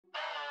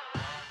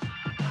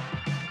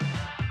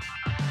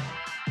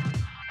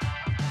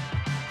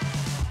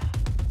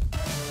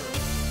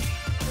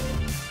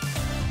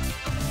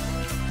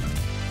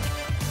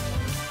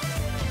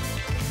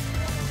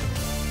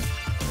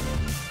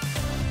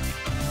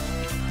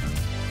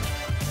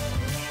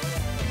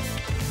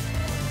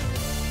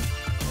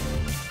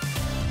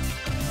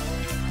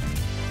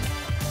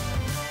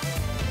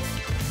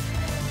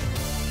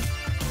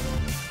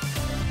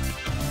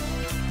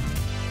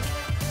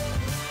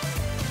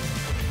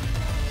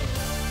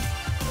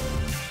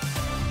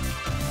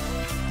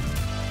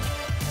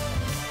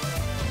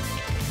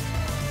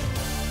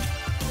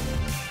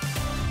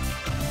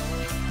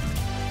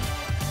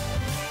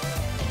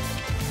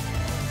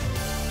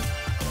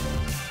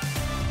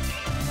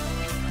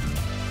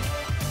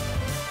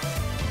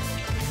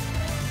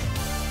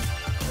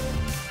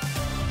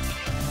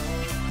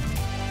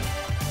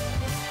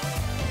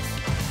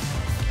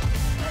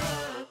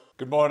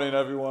morning,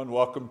 everyone.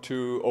 Welcome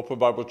to Open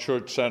Bible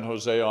Church San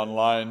Jose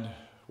Online.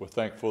 We're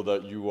thankful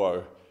that you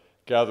are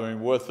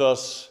gathering with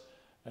us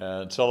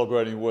and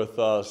celebrating with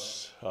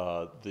us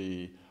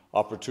the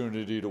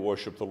opportunity to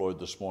worship the Lord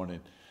this morning.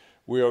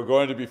 We are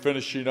going to be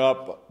finishing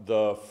up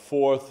the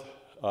fourth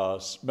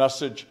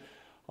message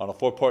on a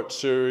four-part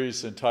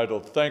series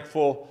entitled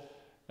Thankful,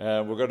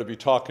 and we're going to be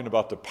talking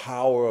about the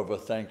power of a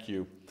thank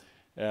you.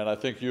 And I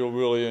think you'll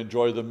really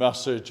enjoy the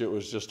message. It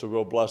was just a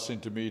real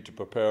blessing to me to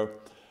prepare.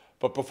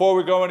 But before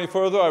we go any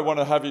further, I want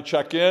to have you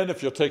check in.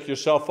 If you'll take your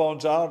cell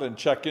phones out and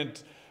check in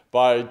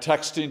by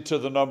texting to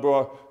the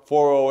number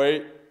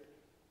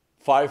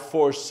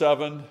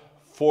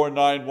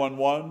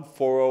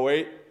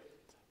 408-547-4911,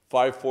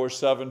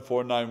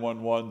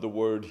 408-547-4911, the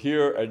word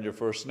here and your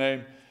first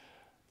name.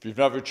 If you've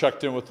never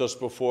checked in with us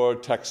before,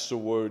 text the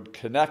word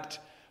connect,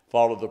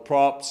 follow the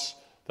prompts.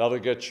 That'll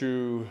get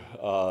you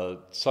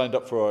signed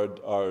up for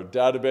our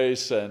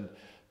database, and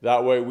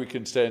that way we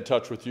can stay in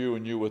touch with you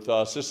and you with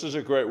us. This is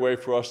a great way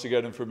for us to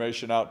get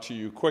information out to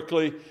you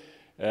quickly,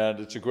 and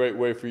it's a great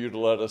way for you to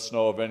let us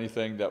know of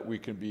anything that we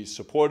can be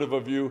supportive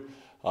of you.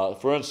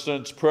 For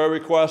instance, prayer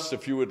requests.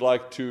 If you would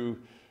like to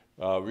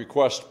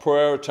request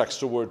prayer, text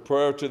the word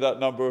prayer to that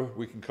number.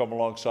 We can come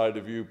alongside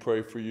of you,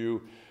 pray for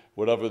you,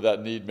 whatever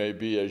that need may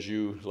be as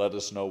you let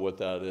us know what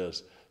that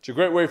is. It's a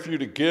great way for you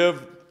to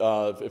give.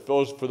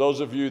 For those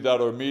of you that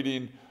are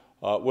meeting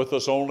with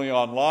us only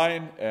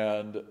online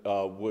and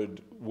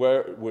would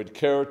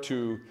care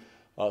to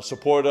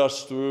support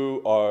us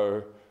through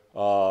our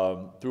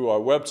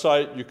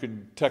website, you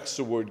can text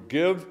the word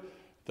give.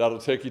 That'll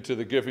take you to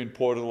the giving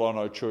portal on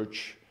our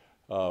church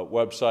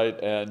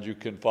website, and you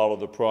can follow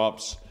the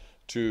prompts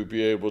to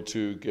be able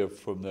to give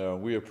from there.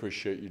 We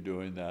appreciate you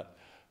doing that.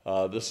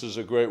 This is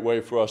a great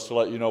way for us to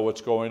let you know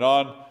what's going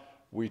on.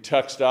 We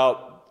text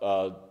out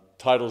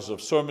titles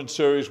of sermon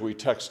series. We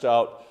text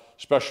out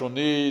special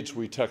needs,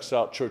 we text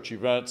out church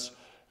events,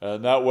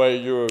 and that way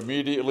you're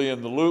immediately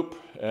in the loop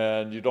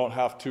and you don't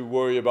have to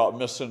worry about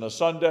missing a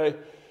Sunday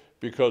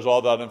because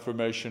all that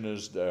information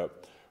is there.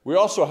 We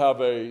also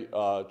have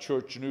a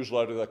church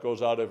newsletter that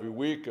goes out every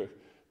week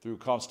through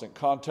Constant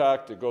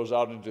Contact. It goes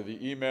out into the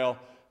email.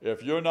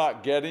 If you're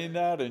not getting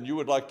that and you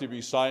would like to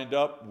be signed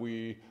up,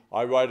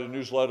 I write a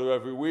newsletter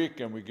every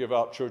week and we give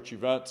out church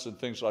events and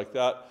things like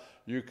that.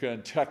 You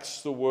can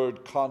text the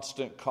word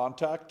Constant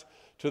Contact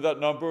to that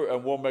number,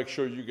 and we'll make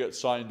sure you get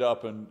signed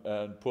up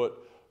and put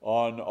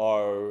on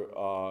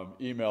our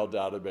email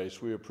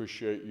database. We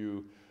appreciate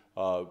you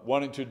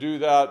wanting to do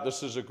that.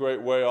 This is a great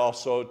way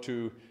also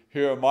to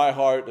hear my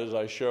heart as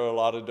I share a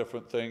lot of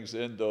different things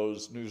in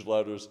those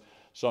newsletters,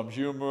 some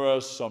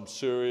humorous, some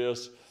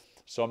serious,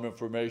 some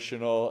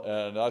informational,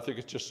 and I think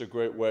it's just a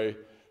great way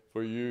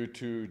for you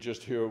to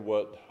just hear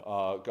what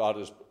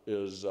God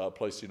is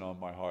placing on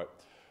my heart.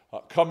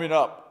 Coming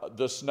up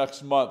this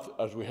next month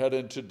as we head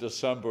into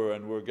December,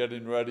 and we're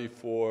getting ready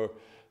for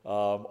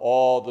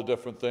all the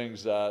different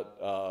things that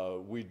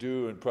we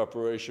do in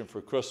preparation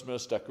for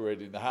Christmas,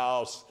 decorating the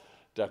house,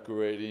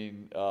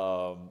 decorating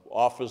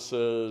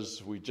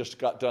offices. We just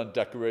got done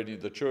decorating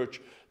the church.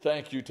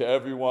 Thank you to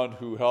everyone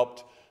who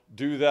helped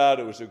do that.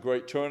 It was a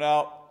great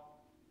turnout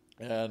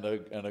and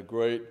a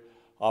great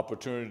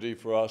opportunity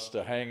for us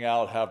to hang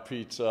out, have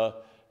pizza,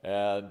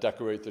 and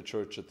decorate the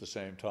church at the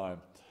same time.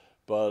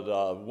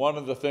 But one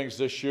of the things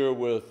this year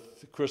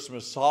with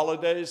Christmas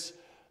holidays,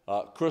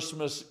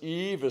 Christmas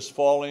Eve is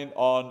falling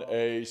on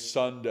a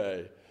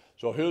Sunday.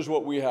 So here's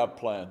what we have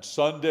planned.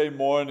 Sunday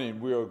morning,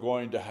 we are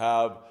going to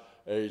have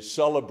a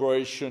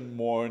celebration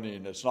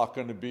morning. It's not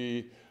going to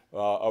be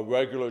a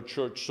regular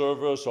church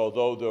service,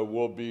 although there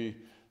will be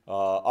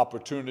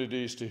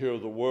opportunities to hear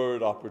the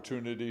word,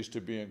 opportunities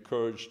to be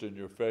encouraged in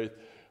your faith.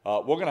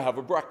 We're going to have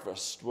a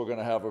breakfast. We're going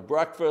to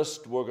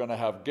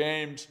have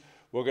games.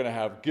 We're going to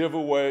have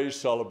giveaways,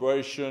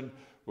 celebration.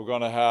 We're going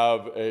to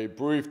have a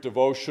brief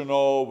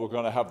devotional. We're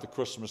going to have the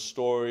Christmas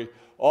story,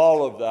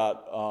 all of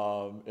that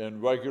in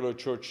regular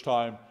church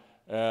time.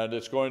 And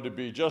it's going to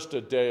be just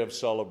a day of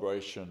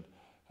celebration.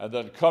 And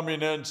then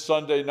coming in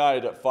Sunday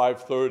night at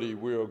 5:30,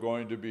 we are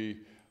going to be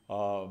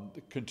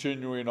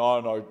continuing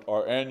on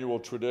our annual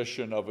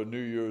tradition of a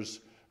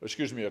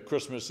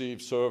Christmas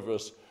Eve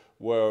service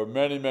where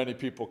many, many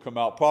people come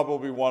out,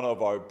 probably one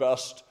of our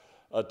best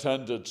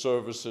attended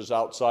services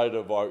outside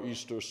of our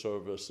Easter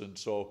service. And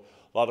so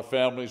a lot of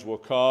families will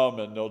come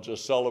and they'll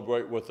just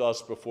celebrate with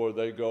us before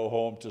they go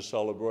home to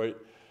celebrate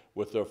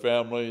with their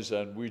families.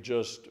 And we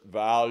just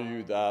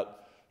value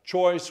that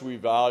choice. We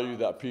value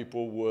that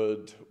people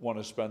would want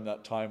to spend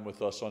that time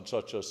with us on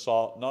such a,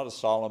 not a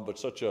solemn, but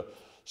such a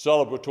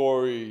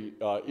celebratory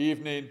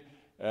evening.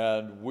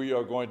 And we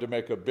are going to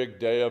make a big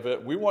day of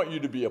it. We want you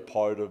to be a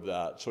part of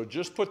that. So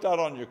just put that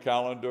on your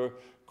calendar.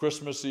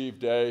 Christmas Eve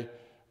day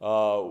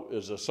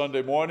is a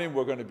Sunday morning.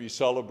 We're going to be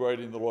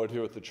celebrating the Lord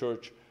here at the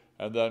church.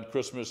 And then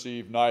Christmas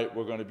Eve night,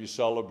 we're going to be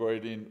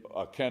celebrating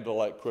a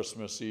candlelight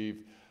Christmas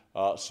Eve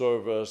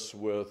service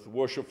with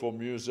worshipful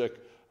music.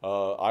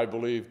 I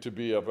believe to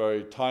be a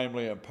very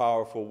timely and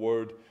powerful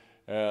word.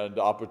 and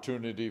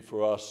opportunity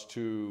for us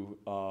to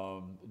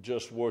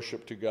just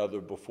worship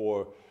together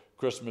before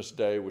Christmas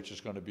Day, which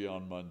is going to be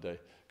on Monday.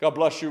 God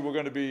bless you. We're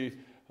going to be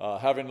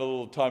having a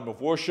little time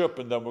of worship,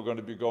 and then we're going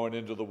to be going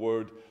into the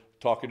Word,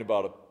 talking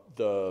about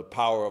the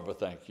power of a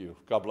thank you.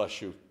 God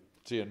bless you.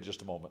 See you in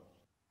just a moment.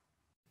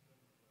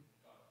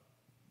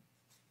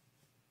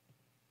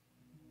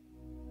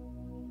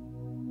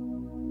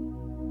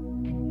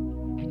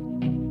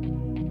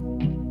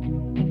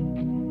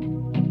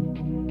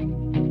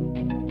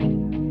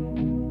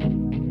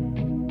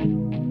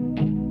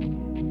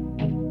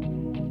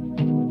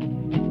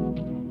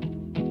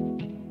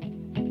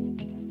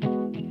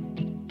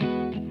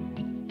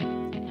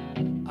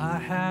 I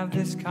have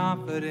this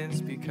confidence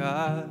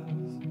because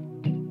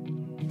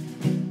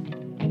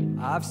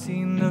I've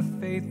seen the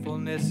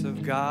faithfulness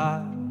of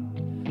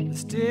God, the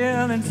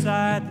still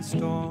inside the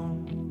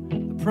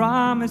storm, the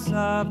promise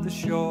of the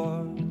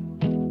shore.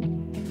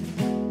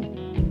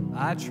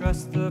 I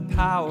trust the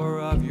power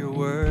of your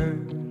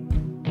word,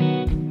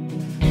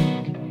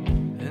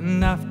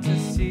 enough to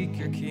seek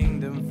your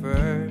kingdom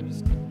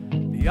first,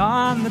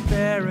 beyond the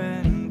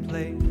barren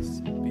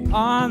place,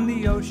 beyond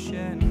the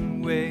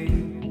ocean waves.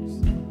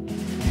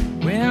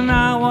 When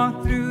I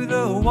walk through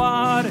the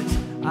waters,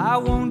 I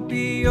won't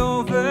be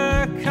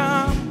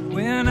overcome.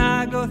 When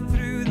I go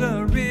through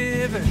the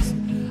rivers,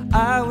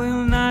 I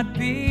will not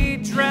be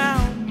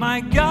drowned.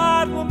 My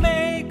God will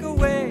make a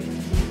way,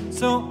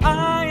 so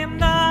I am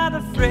not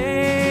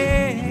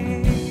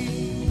afraid.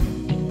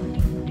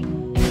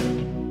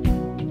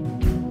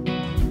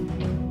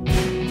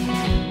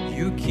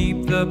 You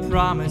keep the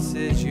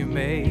promises you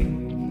made.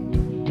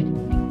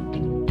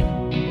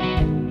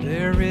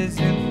 There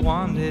isn't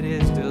one that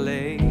is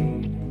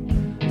delayed,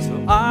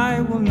 so I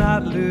will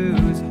not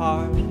lose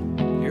heart.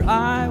 Here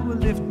I will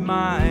lift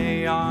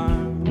my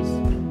arms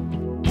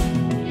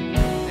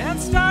and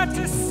start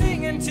to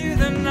sing into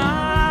the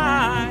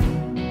night.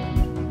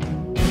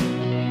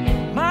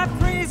 My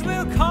praise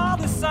will call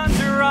the sun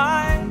to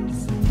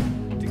rise,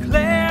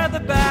 declare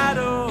the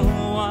battle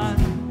won,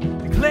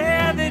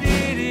 declare that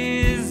it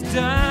is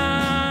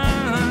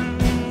done.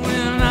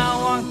 When I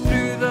walk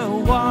through the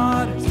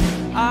waters,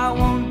 I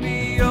won't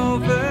be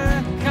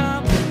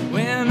overcome.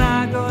 When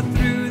I go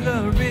through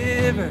the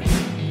rivers,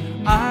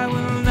 I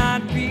will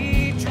not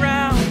be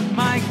drowned.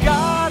 My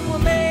God will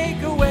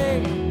make a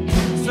way,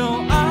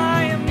 so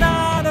I am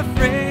not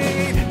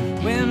afraid.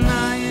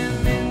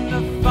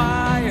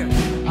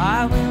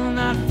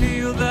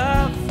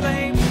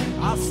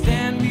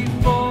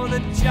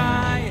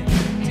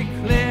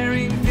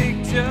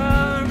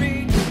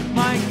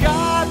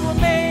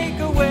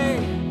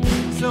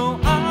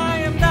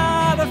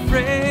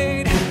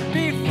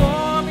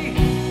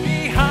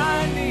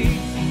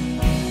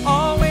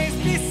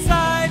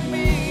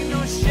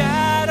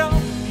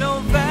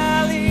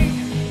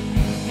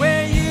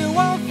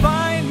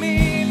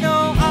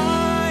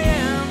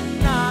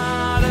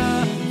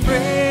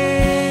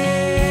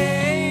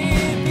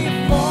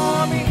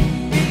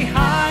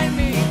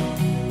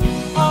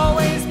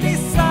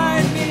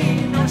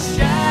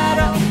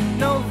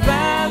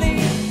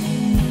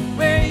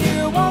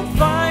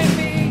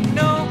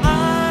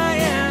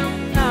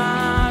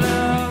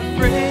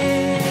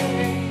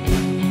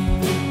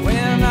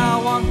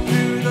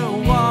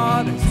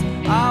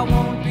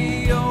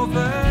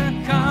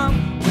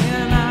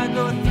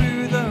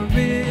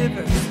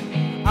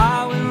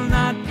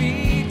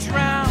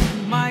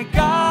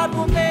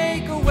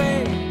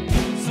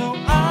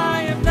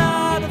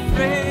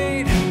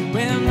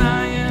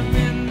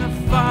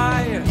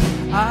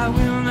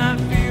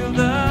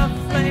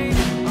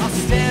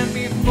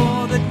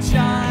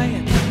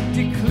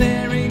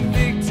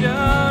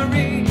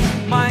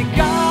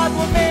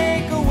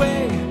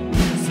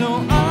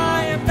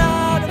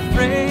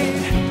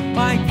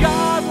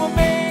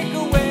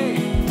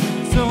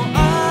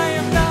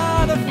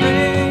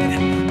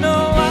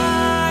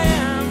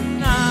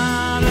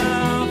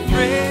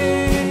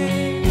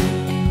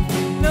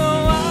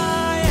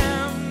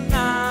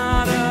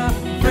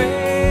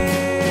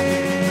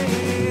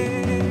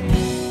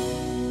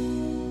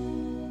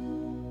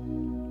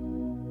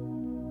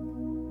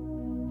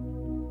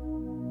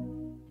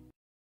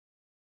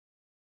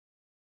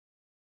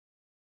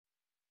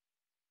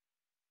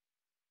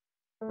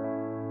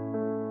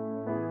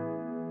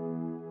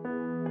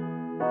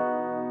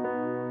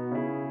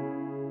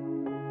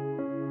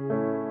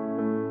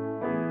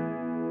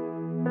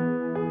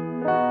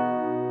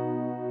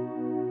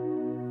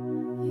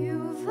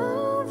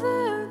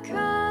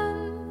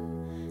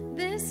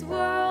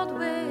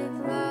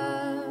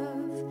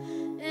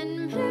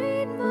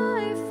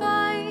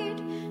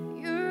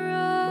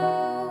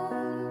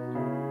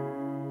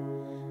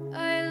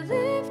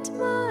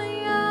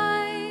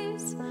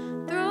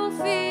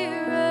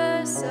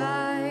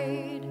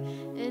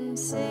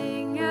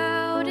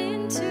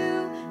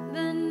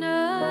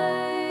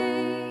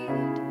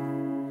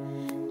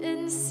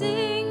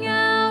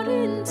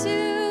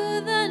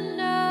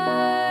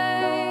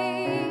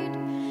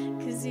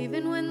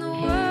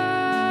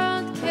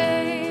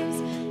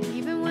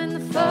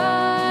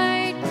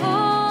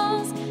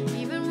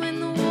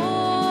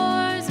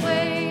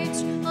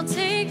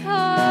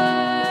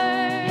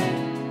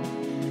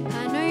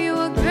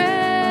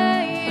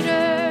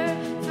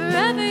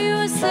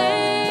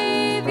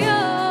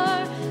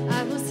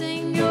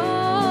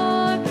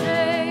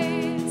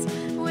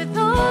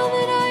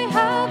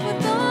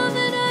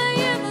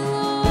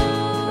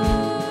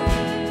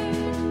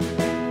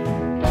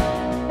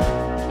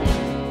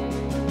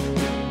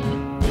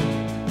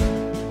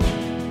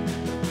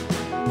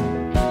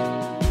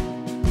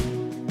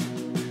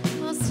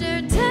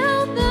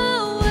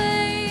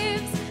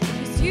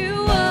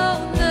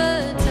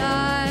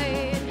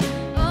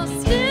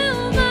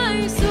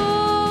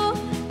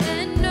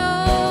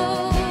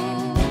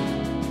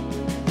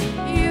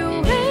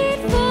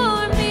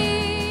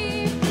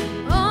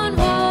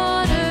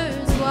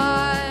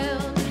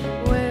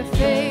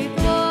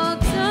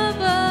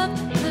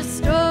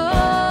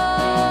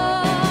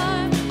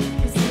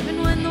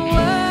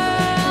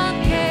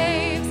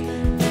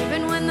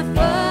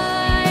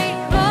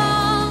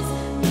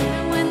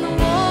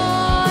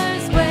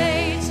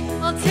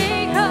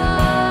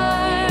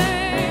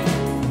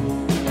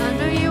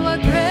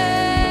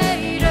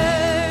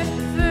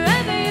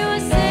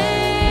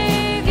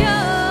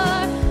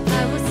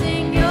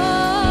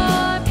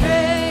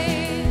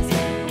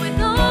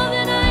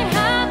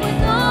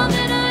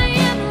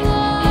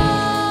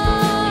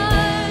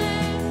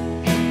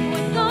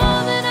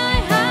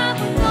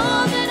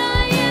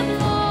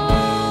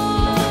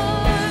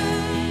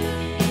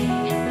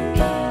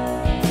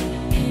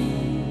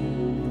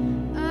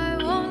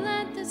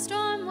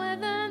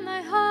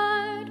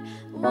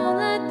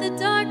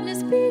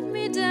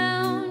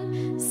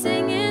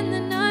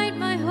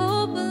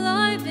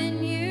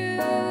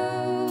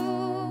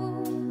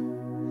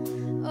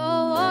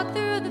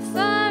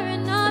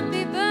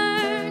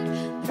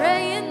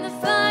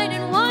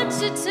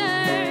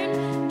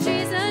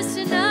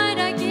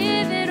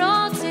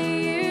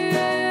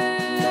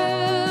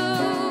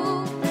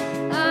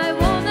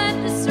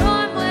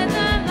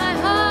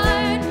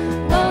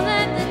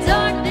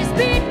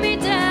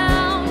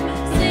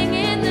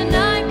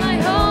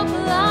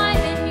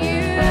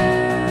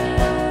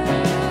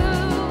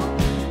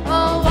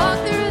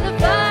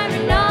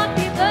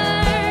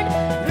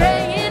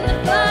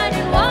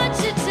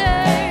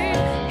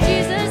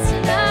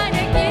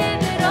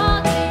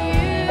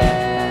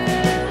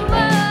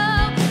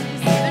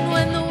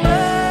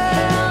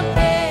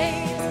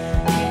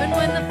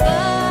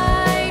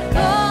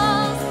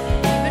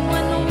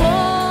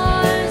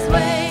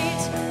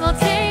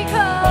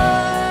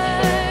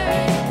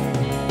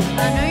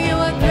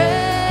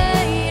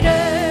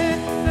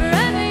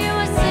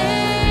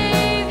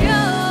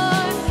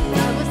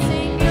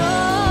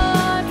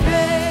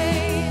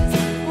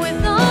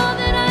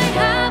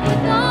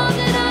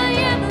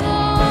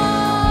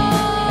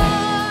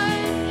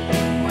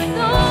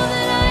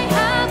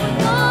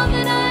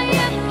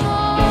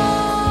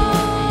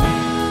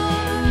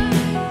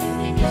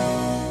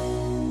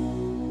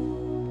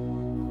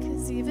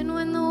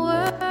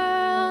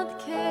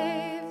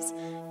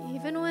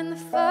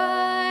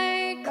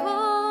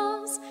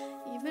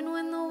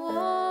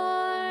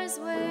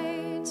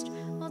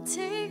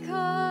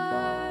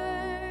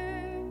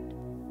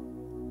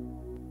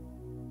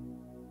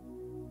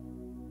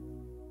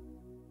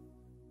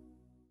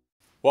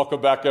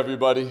 Welcome back,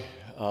 everybody.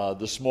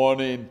 This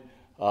morning,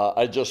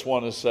 I just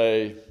want to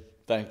say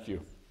thank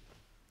you.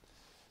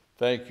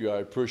 Thank you. I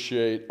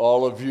appreciate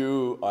all of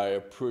you. I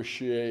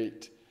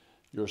appreciate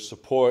your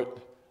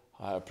support.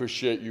 I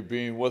appreciate you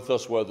being with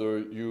us, whether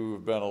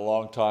you've been a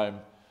long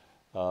time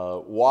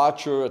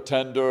watcher,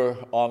 attender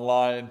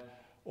online,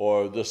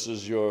 or this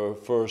is your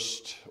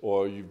first,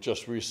 or you've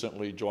just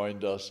recently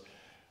joined us.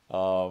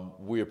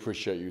 We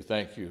appreciate you.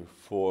 Thank you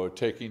for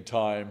taking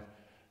time.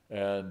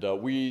 And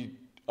we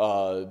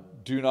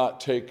do not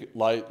take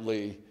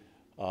lightly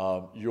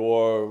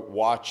your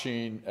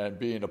watching and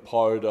being a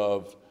part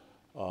of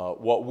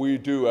what we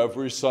do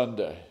every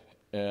Sunday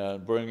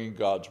and bringing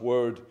God's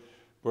Word,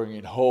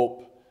 bringing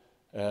hope.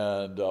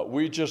 And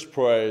we just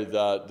pray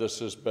that this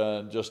has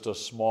been just a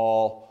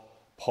small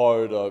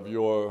part of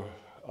your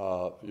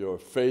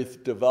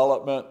faith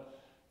development,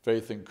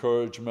 faith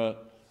encouragement.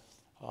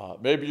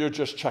 Maybe you're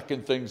just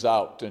checking things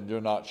out and you're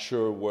not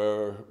sure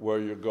where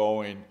you're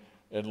going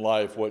in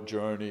life, what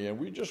journey. And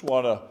we just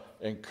want to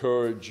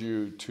encourage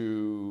you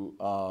to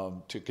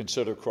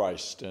consider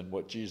Christ and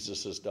what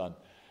Jesus has done.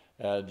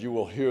 And you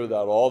will hear that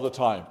all the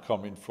time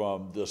coming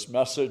from this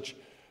message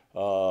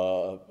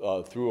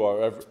through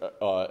our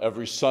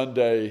every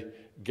Sunday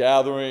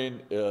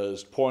gathering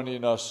is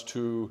pointing us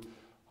to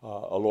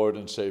a Lord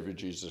and Savior,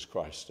 Jesus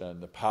Christ,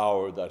 and the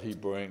power that he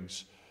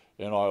brings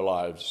in our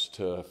lives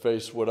to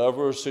face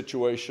whatever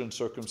situation,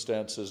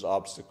 circumstances,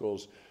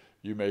 obstacles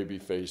you may be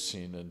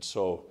facing. And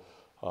so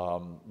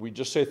we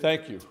just say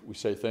thank you. We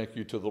say thank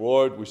you to the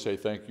Lord. We say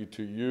thank you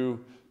to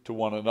you, to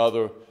one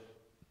another.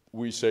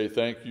 We say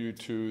thank you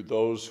to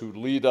those who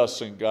lead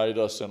us and guide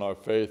us in our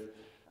faith.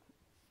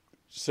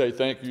 Say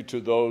thank you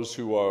to those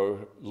who are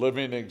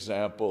living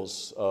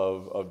examples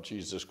of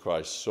Jesus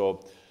Christ.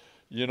 So,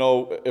 you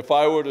know, if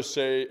I were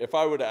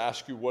to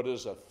ask you what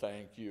is a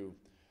thank you,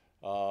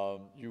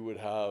 you would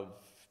have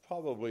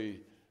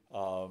probably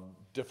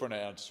different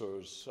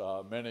answers.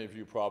 Many of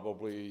you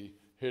probably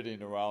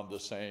hitting around the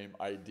same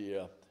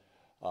idea.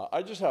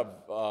 I just have,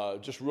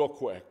 just real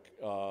quick,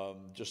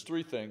 just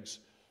three things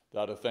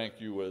that a thank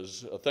you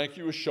is. A thank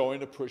you is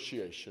showing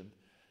appreciation.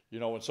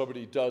 You know, when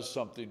somebody does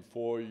something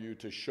for you,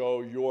 to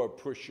show your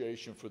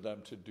appreciation for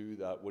them to do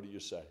that, what do you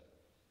say?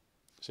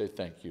 Say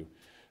thank you.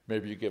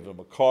 Maybe you give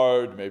them a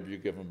card, maybe you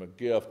give them a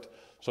gift.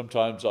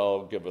 Sometimes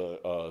I'll give a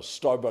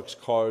Starbucks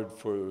card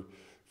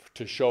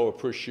to show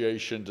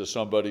appreciation to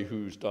somebody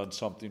who's done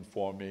something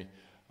for me,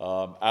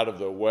 out of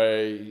their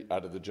way,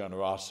 out of the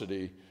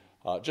generosity,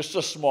 just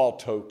a small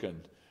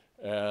token.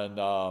 And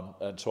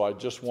so I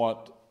just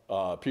want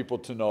people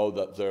to know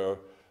that they're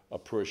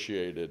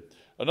appreciated.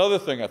 Another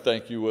thing I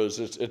thank you is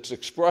it's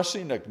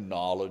expressing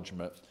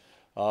acknowledgement.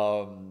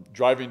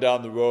 Driving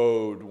down the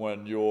road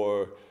when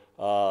you're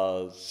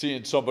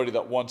seeing somebody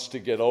that wants to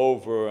get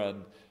over,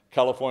 and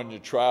California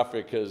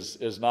traffic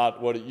is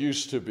not what it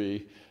used to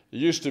be. It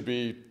used to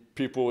be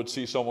people would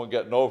see someone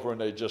getting over and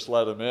they just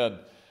let them in.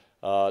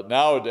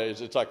 Nowadays,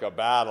 it's like a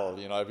battle.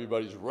 You know,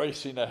 everybody's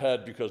racing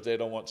ahead because they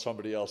don't want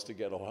somebody else to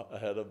get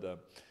ahead of them.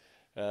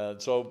 And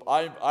so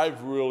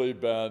I've really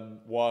been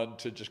one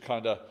to just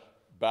kind of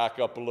back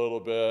up a little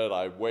bit.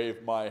 I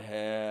wave my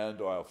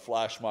hand or I'll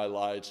flash my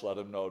lights, let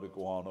them know to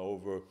go on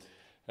over.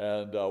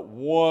 And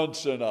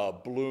once in a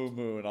blue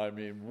moon, I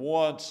mean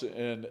once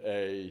in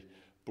a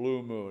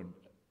blue moon,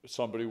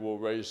 somebody will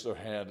raise their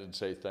hand and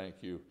say thank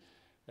you,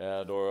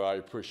 or I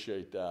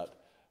appreciate that.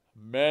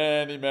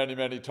 Many, many,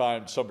 many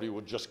times somebody will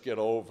just get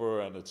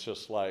over and it's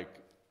just like,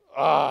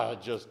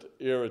 it just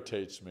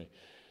irritates me.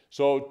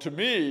 So to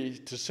me,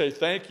 to say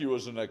thank you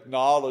is an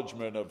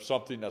acknowledgement of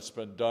something that's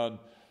been done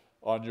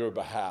on your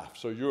behalf.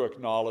 So you're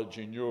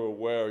acknowledging, you're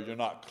aware, you're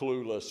not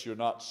clueless, you're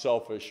not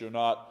selfish, you're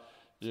not,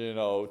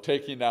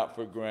 taking that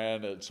for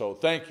granted. So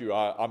thank you.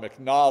 I'm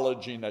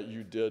acknowledging that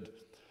you did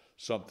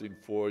something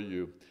for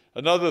you.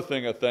 Another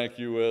thing I thank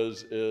you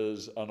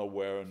is an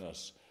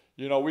awareness.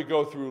 You know, we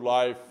go through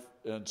life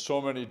in so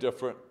many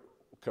different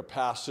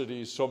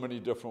capacities, so many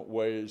different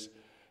ways.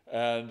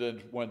 And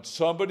then when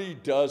somebody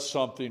does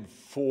something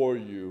for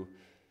you,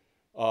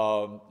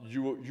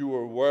 you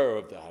are aware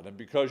of that. And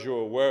because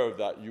you're aware of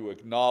that, you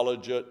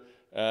acknowledge it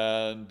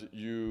and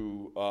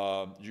you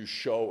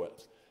show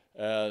it.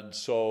 And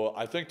so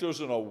I think there's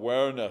an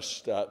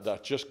awareness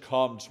that just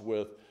comes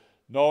with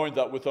knowing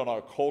that within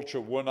our culture,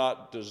 we're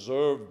not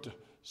deserved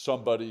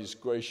somebody's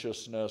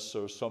graciousness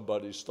or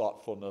somebody's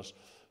thoughtfulness,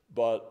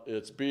 but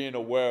it's being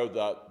aware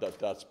that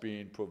that's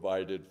being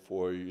provided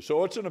for you.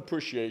 So it's an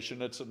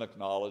appreciation, it's an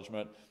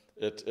acknowledgement,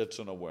 it's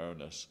an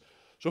awareness.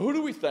 So who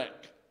do we thank?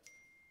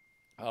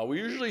 We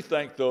usually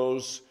thank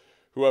those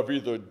who have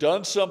either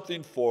done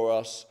something for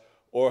us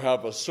or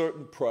have a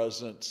certain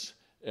presence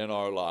in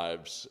our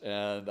lives.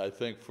 And I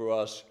think for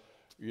us,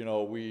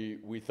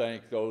 we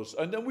thank those.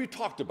 And then we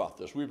talked about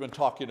this. We've been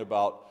talking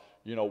about,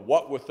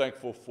 what we're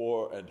thankful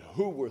for and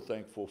who we're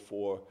thankful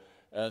for.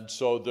 And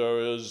so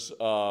there's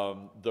I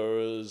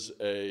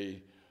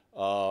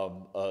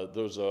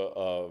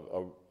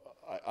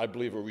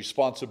believe a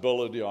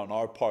responsibility on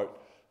our part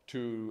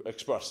to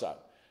express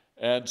that.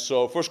 And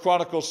so 1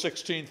 Chronicles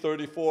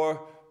 16:34,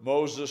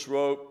 Moses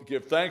wrote,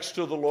 "Give thanks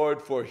to the Lord,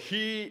 for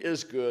he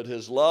is good.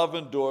 His love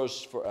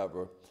endures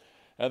forever."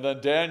 And then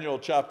Daniel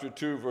chapter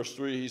 2, verse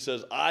 3, he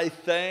says, "I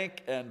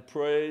thank and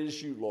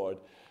praise you, Lord."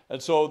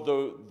 And so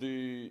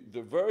the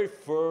very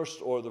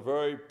first or the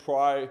very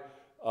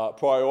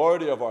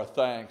priority of our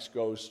thanks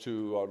goes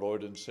to our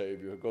Lord and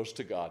Savior. It goes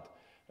to God.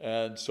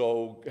 And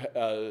so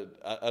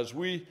as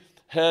we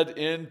head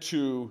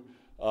into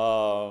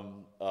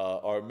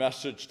our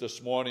message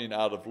this morning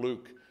out of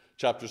Luke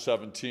chapter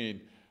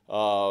 17,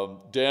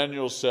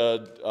 Daniel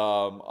said,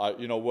 why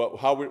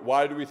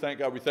do we thank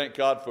God? We thank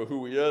God for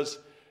who he is,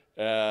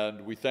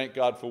 and we thank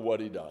God for what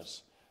he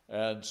does.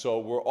 And so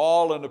we're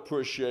all in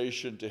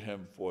appreciation to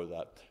him for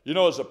that. You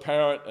know, as a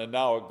parent and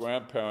now a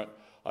grandparent,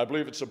 I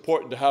believe it's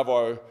important to have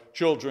our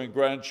children,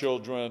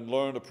 grandchildren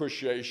learn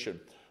appreciation.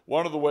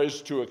 One of the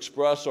ways to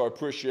express our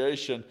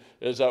appreciation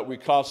is that we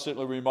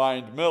constantly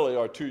remind Millie,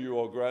 our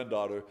 2-year-old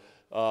granddaughter,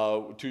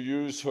 to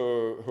use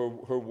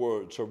her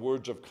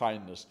words of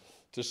kindness,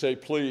 to say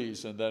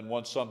please, and then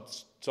once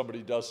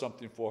somebody does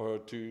something for her,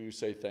 to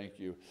say thank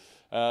you.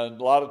 And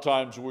a lot of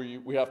times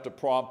we have to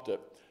prompt it.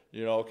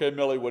 You know, okay,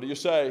 Millie, what do you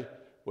say?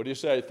 What do you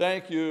say?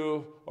 Thank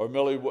you. Or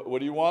Millie, what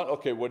do you want?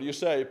 Okay, what do you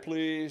say?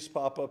 Please,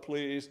 Papa,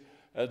 please.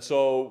 And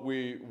so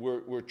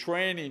we're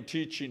training,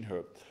 teaching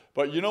her.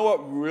 But you know what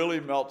really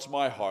melts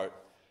my heart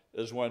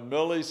is when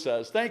Millie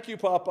says, "Thank you,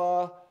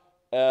 Papa,"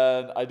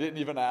 and I didn't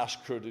even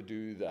ask her to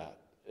do that.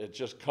 It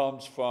just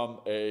comes from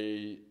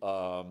an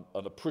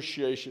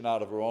appreciation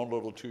out of her own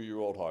little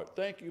 2-year-old heart.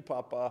 "Thank you,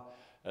 Papa,"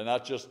 and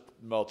that just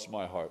melts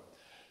my heart.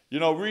 You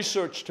know,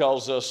 research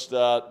tells us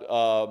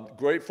that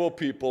grateful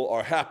people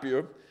are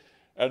happier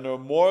and they're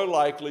more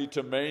likely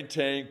to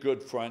maintain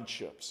good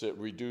friendships. It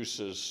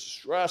reduces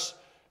stress,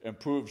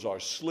 improves our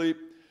sleep.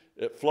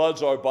 It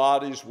floods our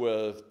bodies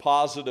with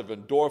positive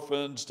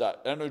endorphins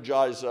that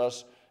energize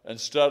us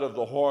instead of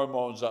the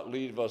hormones that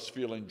leave us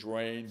feeling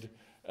drained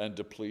and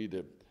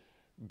depleted.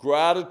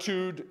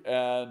 Gratitude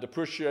and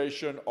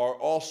appreciation are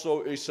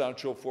also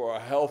essential for a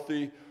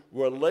healthy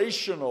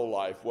relational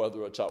life,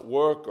 whether it's at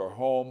work or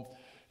home.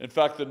 In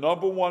fact, the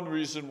number one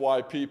reason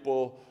why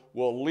people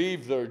will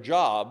leave their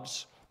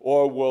jobs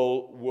or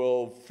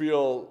will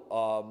feel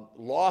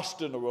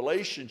lost in a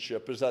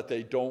relationship is that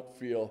they don't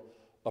feel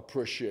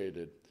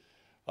appreciated.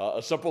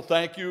 A simple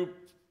thank you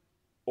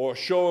or a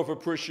show of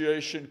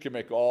appreciation can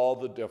make all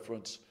the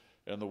difference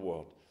in the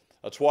world.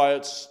 That's why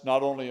it's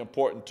not only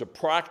important to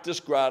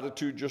practice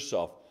gratitude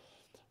yourself,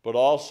 but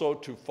also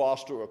to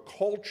foster a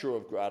culture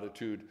of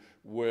gratitude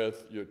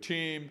with your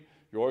team,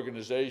 your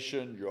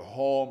organization, your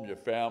home, your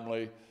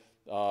family,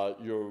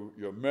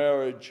 your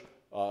marriage.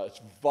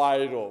 It's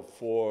vital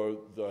for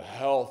the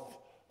health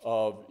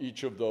of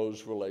each of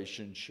those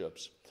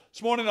relationships.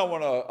 This morning I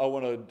want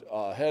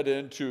to head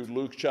into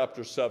Luke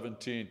chapter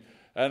 17,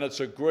 and it's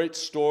a great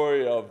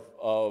story of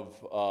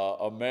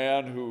a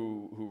man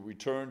who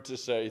returned to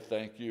say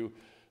thank you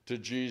to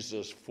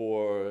Jesus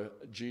for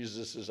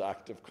Jesus'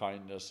 act of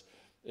kindness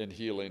in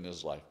healing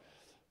his life.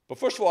 But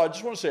first of all, I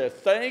just want to say a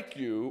thank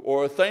you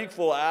or a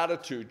thankful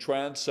attitude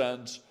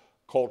transcends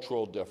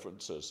cultural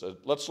differences.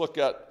 Let's look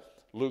at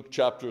Luke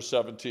chapter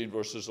 17,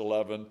 verses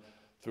 11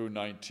 through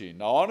 19.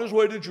 Now, on his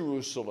way to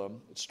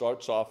Jerusalem, it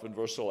starts off in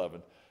verse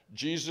 11,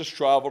 Jesus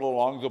traveled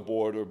along the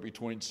border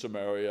between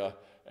Samaria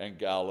and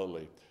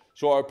Galilee.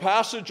 So our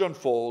passage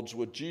unfolds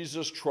with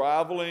Jesus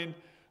traveling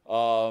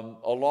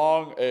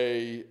along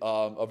a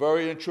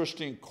very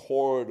interesting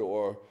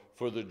corridor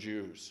for the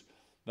Jews.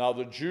 Now,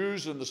 the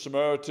Jews and the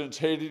Samaritans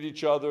hated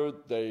each other.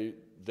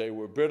 They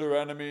were bitter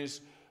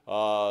enemies.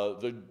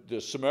 The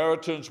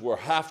Samaritans were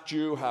half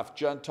Jew, half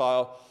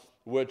Gentile,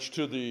 which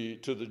to the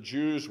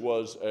Jews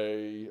was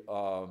a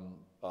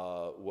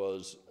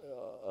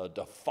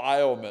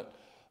defilement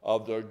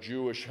of their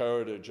Jewish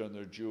heritage and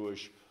their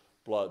Jewish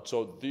blood.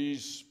 So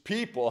these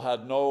people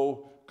had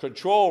no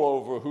control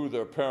over who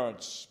their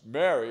parents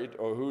married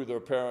or who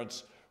their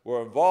parents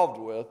were involved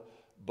with,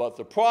 but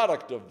the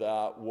product of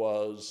that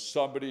was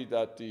somebody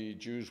that the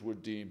Jews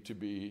would deem to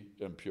be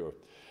impure.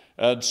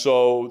 And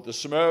so the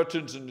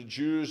Samaritans and the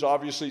Jews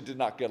obviously did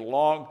not get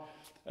along,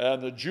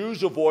 and the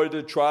Jews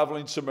avoided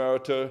traveling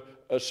Samaria,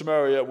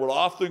 would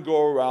often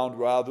go around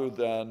rather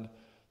than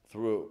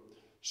through.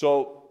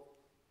 So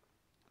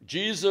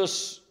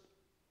Jesus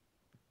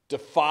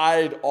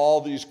defied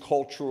all these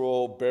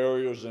cultural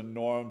barriers and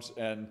norms,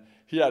 and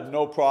he had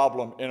no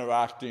problem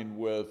interacting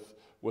with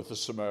a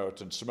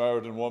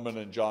Samaritan woman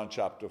in John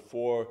chapter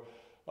 4.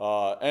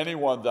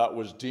 Anyone that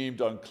was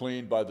deemed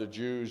unclean by the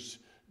Jews,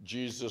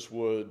 Jesus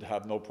would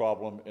have no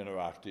problem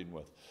interacting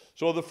with.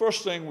 So the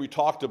first thing we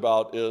talked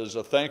about is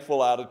a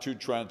thankful attitude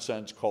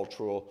transcends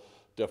cultural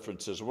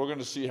differences. And we're going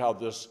to see how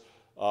this,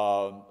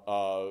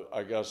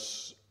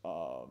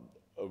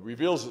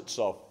 reveals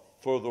itself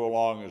further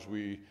along as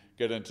we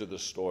get into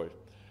this story.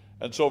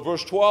 And so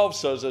verse 12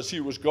 says, as he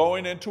was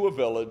going into a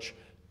village,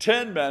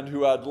 10 men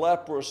who had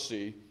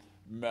leprosy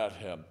met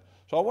him.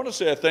 So I want to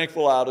say a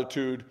thankful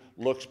attitude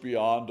looks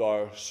beyond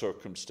our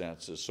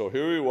circumstances. So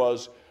here he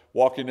was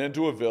walking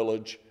into a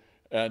village,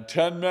 and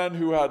 10 men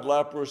who had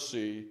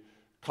leprosy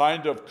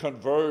kind of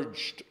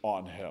converged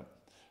on him.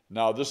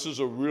 Now, this is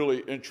a really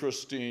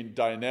interesting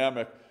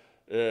dynamic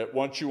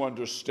once you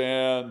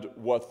understand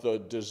what the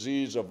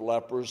disease of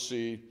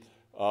leprosy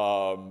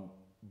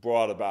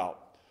brought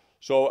about.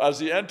 So as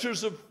he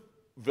enters a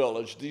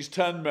village, these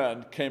 10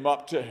 men came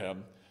up to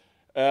him,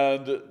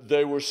 and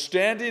they were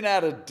standing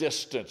at a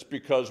distance,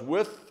 because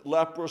with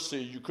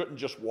leprosy, you couldn't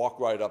just walk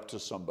right up to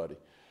somebody.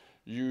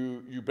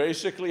 You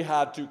basically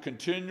had to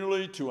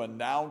continually to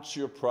announce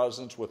your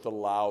presence with a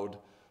loud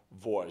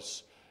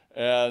voice.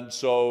 And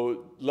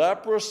so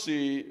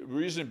leprosy,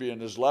 reason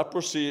being is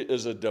leprosy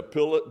is a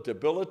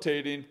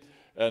debilitating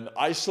and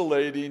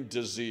isolating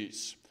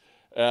disease.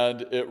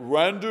 And it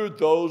rendered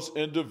those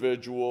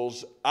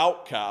individuals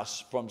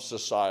outcasts from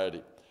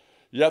society.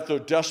 Yet their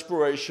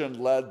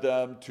desperation led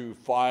them to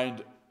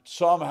find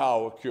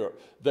somehow a cure.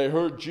 They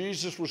heard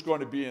Jesus was going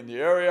to be in the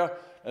area,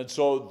 and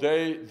so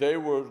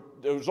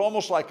it was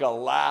almost like a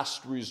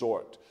last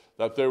resort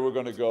that they were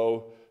going to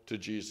go to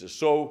Jesus.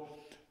 So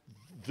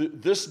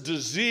this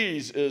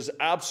disease is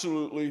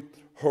absolutely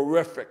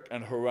horrific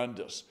and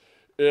horrendous.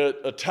 It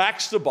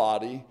attacks the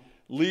body,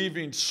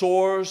 leaving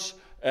sores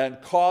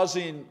and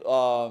causing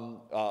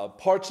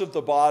parts of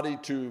the body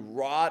to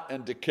rot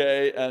and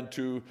decay and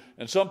to,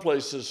 in some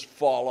places,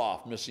 fall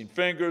off. Missing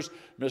fingers,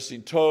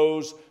 missing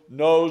toes,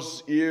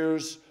 nose,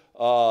 ears,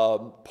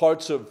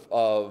 parts of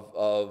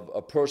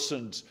a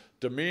person's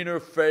demeanor,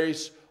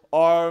 face,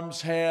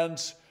 arms,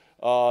 hands.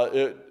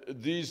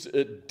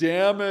 It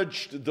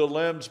damaged the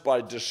limbs by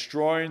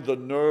destroying the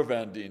nerve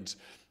endings.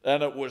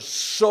 And it was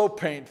so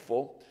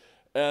painful,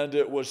 and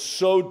it was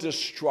so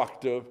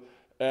destructive,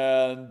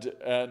 and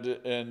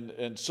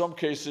in some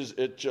cases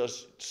it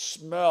just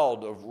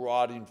smelled of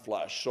rotting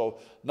flesh. So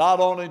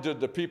not only did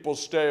the people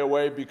stay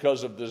away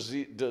because of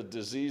the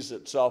disease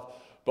itself,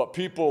 but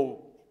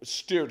people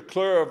steered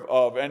clear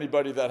of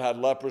anybody that had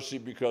leprosy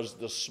because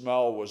the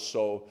smell was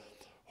so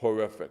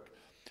horrific.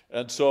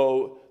 And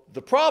so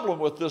the problem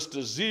with this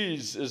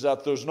disease is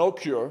that there's no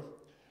cure,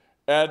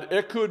 and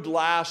it could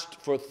last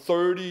for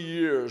 30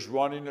 years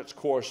running its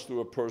course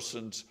through a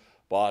person's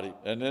body.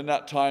 And in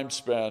that time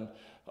span,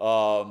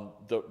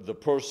 the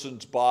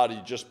person's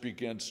body just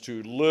begins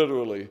to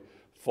literally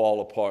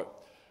fall apart.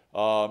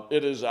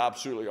 It is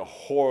absolutely a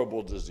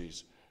horrible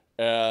disease.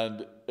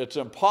 And it's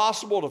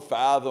impossible to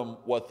fathom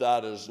what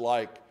that is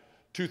like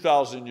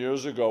 2,000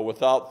 years ago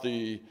without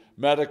the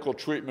medical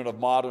treatment of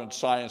modern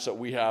science that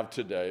we have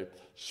today,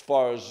 as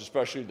far as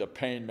especially the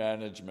pain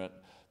management.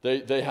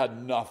 They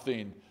had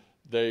nothing.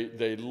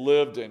 They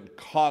lived in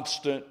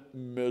constant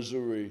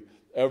misery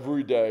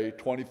every day,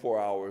 24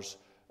 hours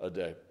a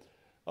day.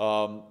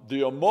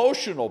 The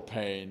emotional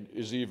pain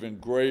is even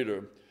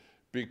greater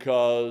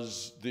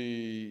because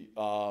the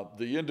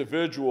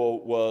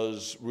individual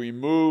was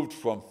removed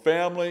from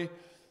family,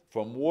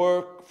 from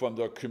work, from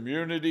their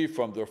community,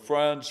 from their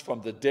friends,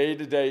 from the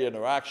day-to-day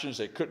interactions.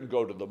 They couldn't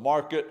go to the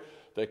market.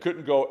 They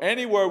couldn't go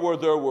anywhere where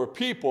there were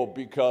people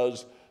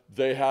because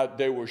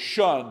they were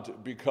shunned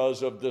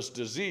because of this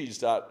disease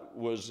that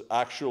was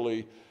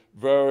actually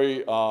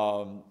very,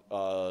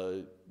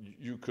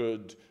 you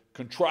could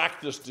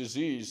contract this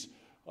disease.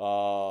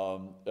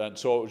 And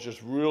so it was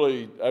just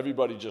really,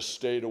 everybody just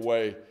stayed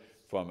away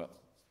from it.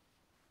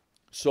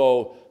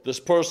 So this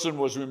person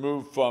was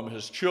removed from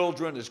his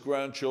children, his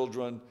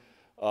grandchildren,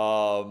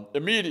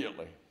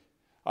 immediately.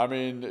 I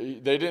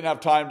mean, they didn't have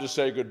time to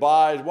say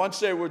goodbye. Once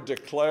they were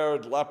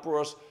declared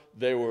leprous,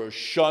 they were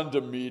shunned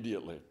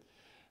immediately.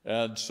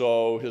 And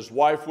so his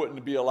wife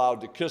wouldn't be allowed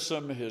to kiss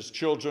him. His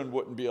children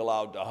wouldn't be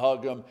allowed to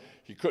hug him.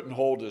 He couldn't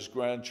hold his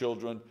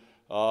grandchildren.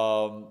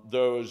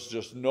 There was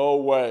just no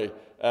way.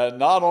 And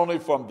not only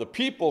from the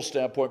people's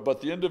standpoint, but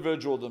the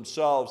individual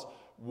themselves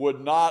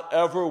would not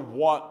ever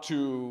want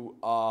to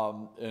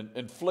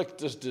inflict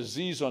this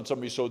disease on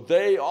somebody. So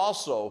they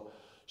also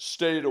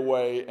stayed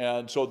away.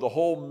 And so the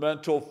whole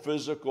mental,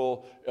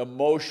 physical,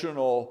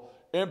 emotional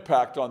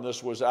impact on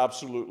this was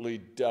absolutely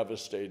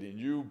devastating.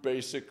 You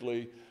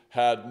basically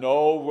had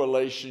no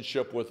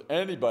relationship with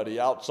anybody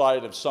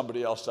outside of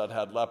somebody else that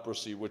had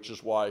leprosy, which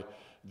is why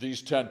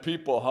these 10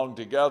 people hung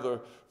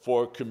together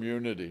for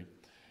community.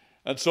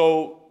 And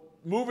so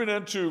moving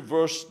into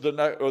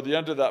the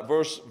end of that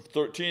verse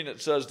 13,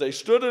 it says, they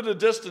stood at a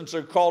distance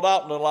and called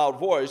out in a loud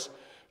voice,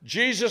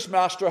 Jesus,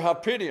 Master,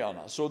 have pity on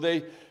us. So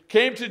they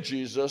came to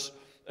Jesus,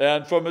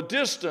 and from a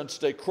distance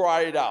they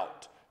cried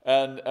out.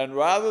 And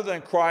rather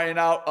than crying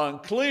out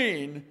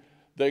unclean,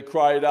 they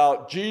cried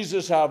out,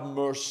 Jesus, have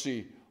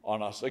mercy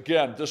on us.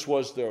 Again, this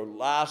was their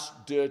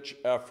last-ditch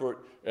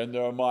effort in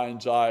their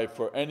mind's eye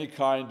for any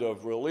kind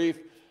of relief,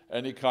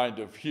 any kind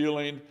of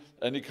healing,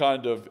 any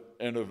kind of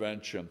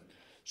intervention.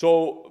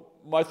 So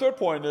my third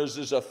point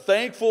is a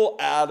thankful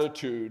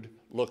attitude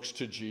looks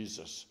to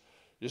Jesus.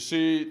 You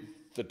see,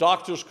 the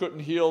doctors couldn't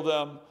heal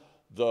them.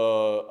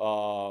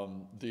 The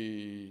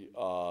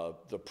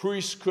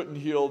priests couldn't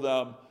heal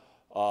them.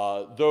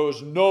 There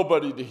was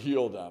nobody to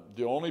heal them.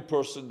 The only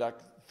person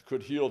that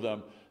could heal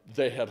them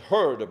they had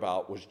heard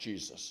about was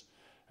Jesus.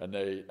 And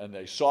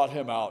they sought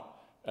him out,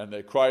 and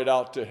they cried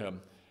out to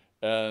him.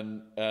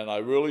 And I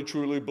really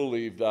truly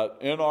believe that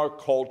in our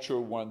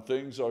culture, when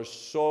things are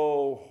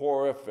so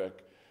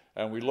horrific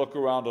and we look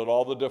around at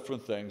all the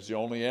different things, the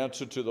only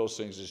answer to those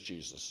things is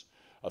Jesus.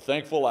 A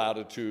thankful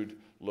attitude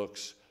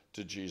looks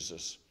to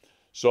Jesus.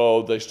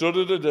 So they stood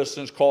at a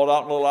distance, called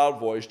out in a loud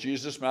voice,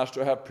 "Jesus,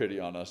 Master, have pity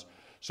on us."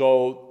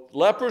 So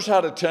lepers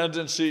had a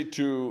tendency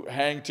to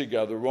hang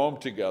together, roam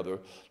together,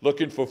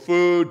 looking for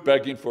food,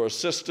 begging for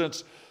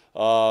assistance,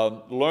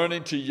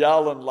 learning to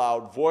yell in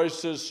loud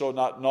voices, so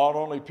not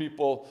only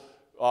people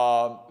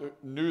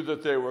knew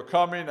that they were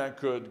coming and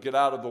could get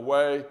out of the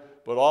way,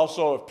 but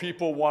also if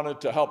people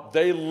wanted to help,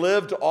 they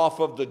lived off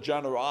of the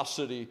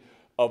generosity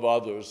of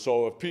others.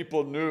 So if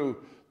people knew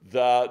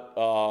that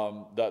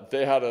that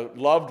they had a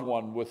loved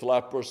one with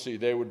leprosy,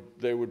 they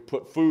would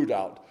put food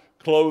out,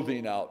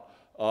 clothing out,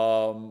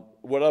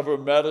 whatever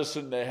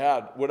medicine they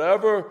had,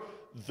 whatever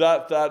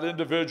that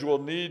individual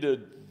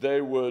needed,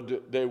 they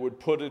would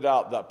put it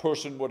out. That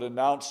person would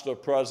announce their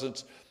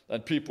presence,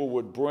 and people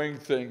would bring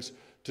things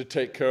to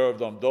take care of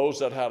them. Those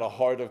that had a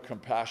heart of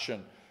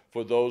compassion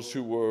for those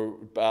who were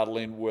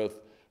battling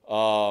with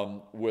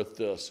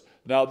this.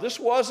 Now, this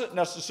wasn't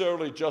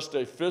necessarily just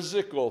a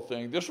physical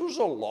thing. This was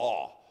a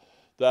law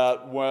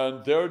that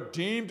when they're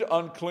deemed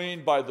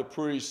unclean by the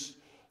priests,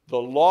 the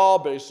law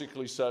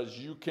basically says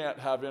you can't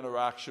have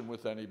interaction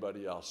with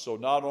anybody else. So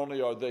not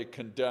only are they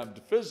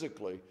condemned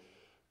physically,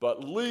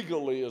 but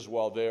legally as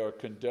well, they are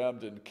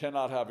condemned and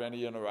cannot have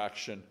any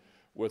interaction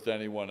with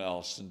anyone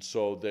else. And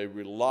so they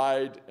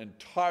relied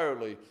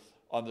entirely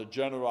on the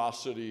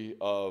generosity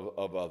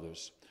of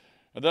others.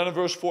 And then in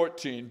verse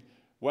 14,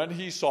 when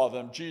he saw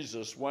them,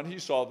 Jesus, when he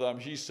saw them,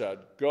 he said,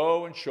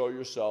 "Go and show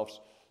yourselves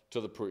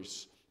to the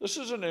priests." This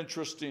is an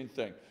interesting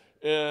thing.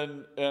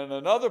 In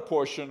another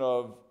portion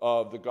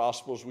of the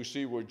Gospels, we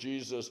see where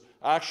Jesus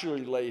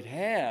actually laid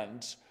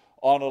hands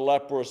on a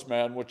leprous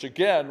man, which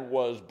again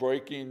was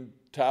breaking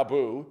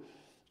taboo.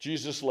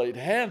 Jesus laid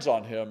hands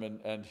on him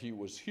and he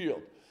was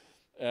healed.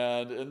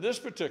 And in this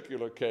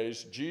particular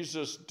case,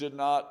 Jesus did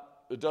not,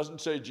 it doesn't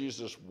say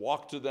Jesus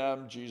walked to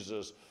them,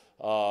 Jesus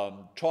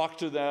talked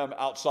to them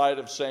outside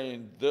of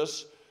saying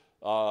this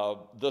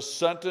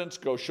sentence,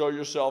 "Go show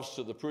yourselves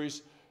to the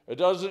priests." It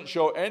doesn't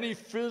show any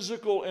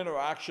physical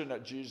interaction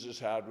that Jesus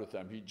had with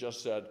them. He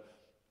just said,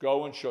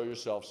 "Go and show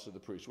yourselves to the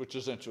priests," which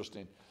is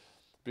interesting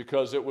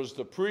because it was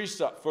the priests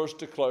that first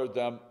declared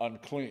them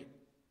unclean.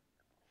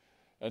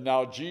 And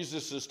now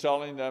Jesus is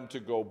telling them to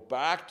go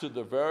back to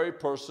the very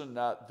person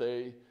that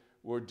they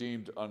were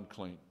deemed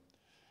unclean.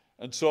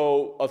 And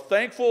so a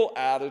thankful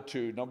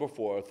attitude, number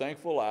 4, a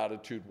thankful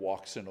attitude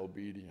walks in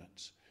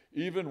obedience,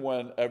 even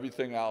when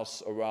everything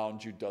else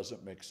around you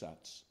doesn't make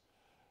sense.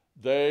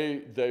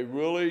 They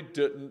really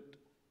didn't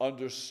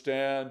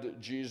understand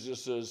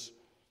Jesus's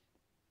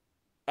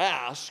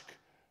ask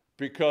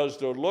because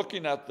they're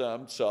looking at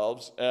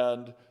themselves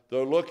and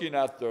they're looking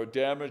at their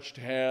damaged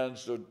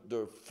hands,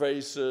 their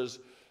faces,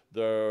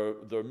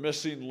 their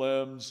missing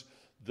limbs,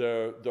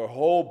 their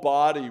whole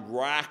body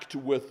racked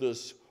with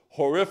this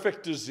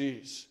horrific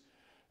disease.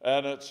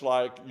 And it's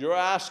like, you're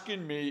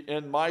asking me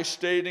in my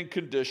state and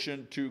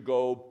condition to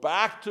go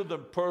back to the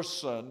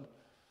person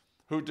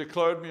who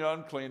declared me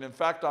unclean. In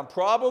fact, I'm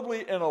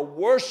probably in a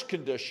worse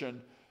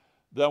condition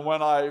than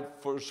when I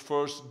was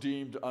first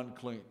deemed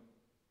unclean.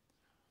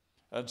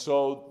 And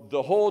so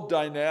the whole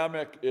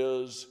dynamic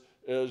is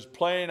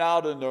playing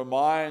out in their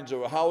minds,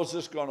 or how is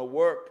this going to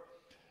work?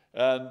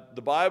 And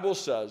the Bible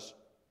says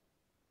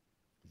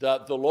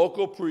that the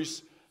local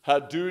priests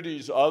had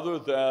duties other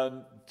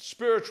than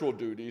spiritual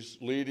duties,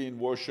 leading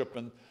worship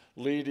and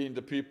leading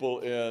the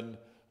people in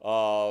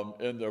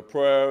their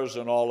prayers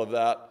and all of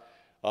that.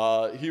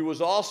 He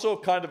was also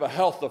kind of a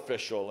health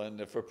official, and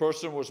if a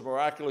person was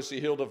miraculously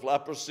healed of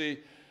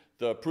leprosy,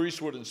 the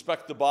priest would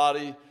inspect the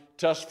body,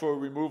 test for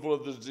removal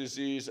of the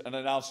disease, and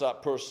announce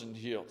that person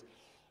healed.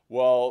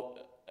 Well,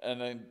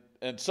 and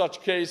in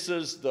such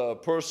cases, the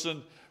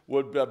person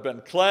would have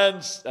been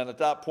cleansed, and at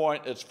that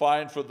point, it's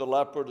fine for the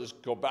leper to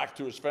go back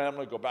to his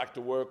family, go back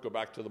to work, go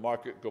back to the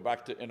market, go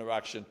back to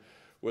interaction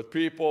with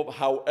people.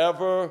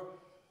 However,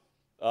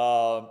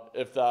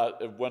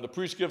 when the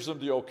priest gives them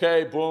the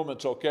okay, boom,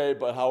 it's okay.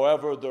 But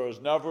however, there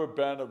has never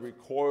been a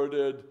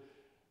recorded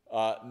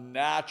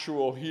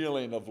natural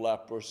healing of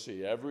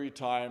leprosy. Every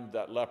time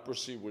that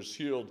leprosy was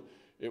healed,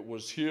 it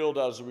was healed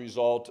as a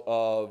result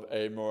of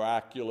a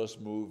miraculous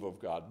move of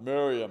God.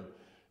 Miriam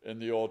in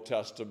the Old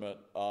Testament,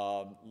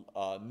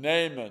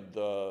 Naaman,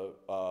 the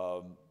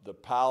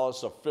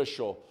palace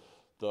official,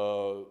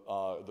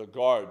 the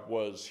guard,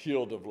 was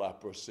healed of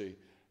leprosy.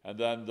 And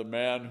then the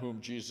man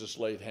whom Jesus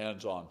laid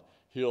hands on,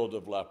 healed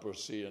of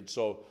leprosy. And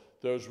so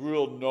there's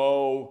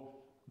no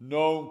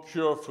known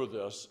cure for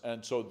this.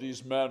 And so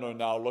these men are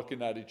now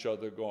looking at each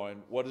other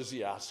going, what is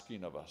he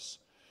asking of us?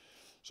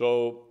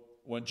 So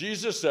when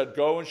Jesus said,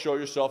 "Go and show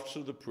yourself to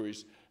the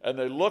priest," and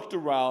they looked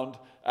around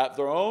at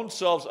their own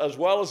selves as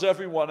well as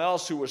everyone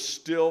else who was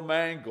still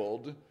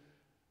mangled,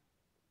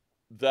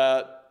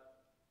 that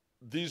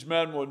these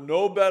men were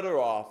no better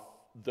off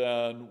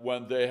than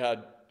when they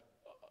had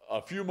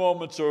a few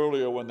moments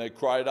earlier when they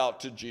cried out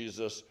to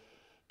Jesus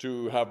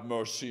to have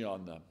mercy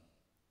on them.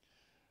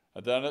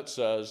 And then it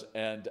says,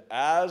 and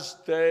as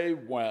they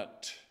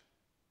went,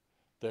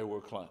 they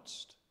were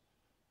cleansed.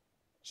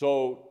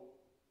 So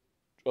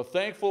a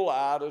thankful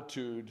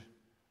attitude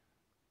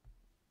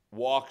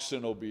walks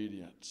in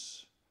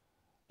obedience.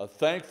 A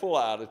thankful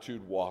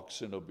attitude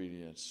walks in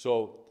obedience.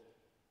 So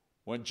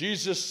when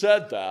Jesus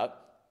said that,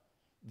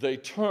 they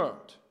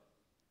turned.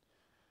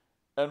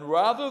 And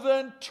rather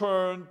than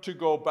turn to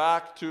go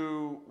back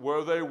to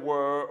where they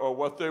were or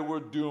what they were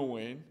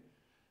doing,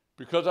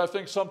 because I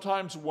think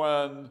sometimes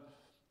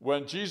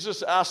when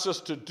Jesus asks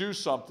us to do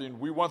something,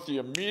 we want the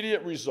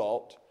immediate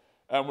result.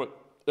 And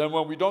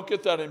when we don't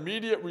get that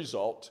immediate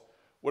result,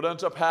 what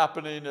ends up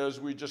happening is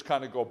we just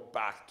kind of go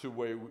back to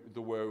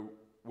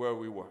where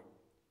we were,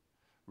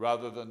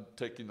 rather than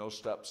taking those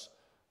steps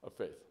of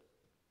faith.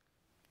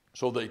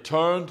 So they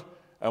turned,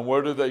 and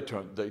where did they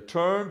turn? They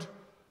turned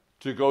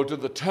to go to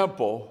the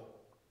temple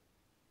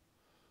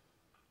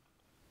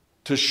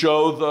to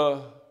show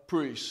the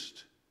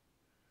priest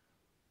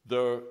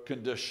their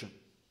condition.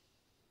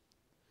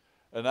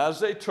 And as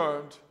they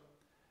turned,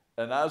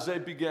 and as they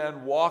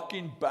began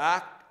walking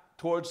back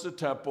towards the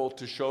temple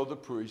to show the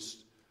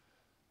priest,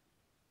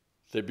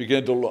 they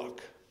began to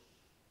look.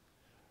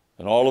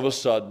 And all of a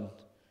sudden,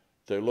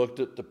 they looked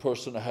at the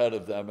person ahead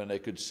of them, and they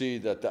could see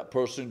that that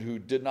person who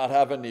did not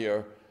have an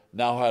ear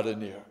now had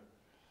an ear.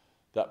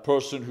 That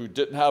person who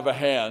didn't have a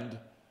hand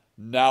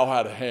now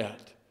had a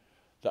hand.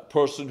 That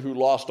person who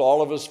lost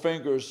all of his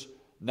fingers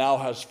now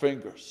has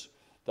fingers.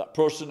 That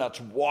person that's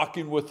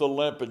walking with a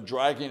limp and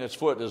dragging his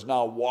foot is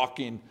now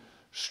walking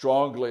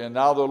strongly. And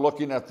now they're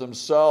looking at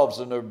themselves,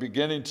 and they're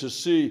beginning to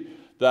see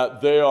that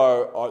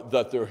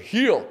they're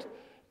healed,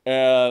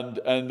 and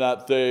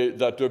that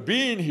they're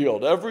being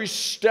healed. Every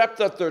step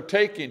that they're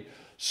taking,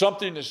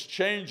 something is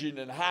changing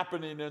and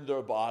happening in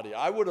their body.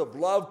 I would have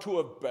loved to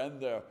have been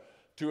there,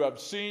 to have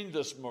seen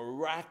this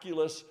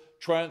miraculous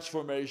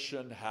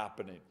transformation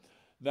happening.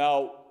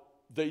 Now,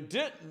 they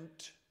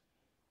didn't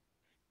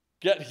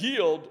get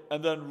healed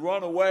and then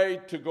run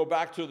away to go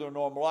back to their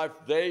normal life.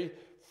 They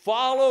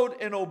followed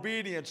in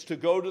obedience to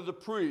go to the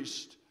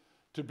priest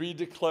to be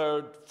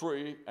declared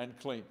free and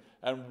clean.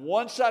 And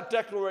once that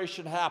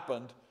declaration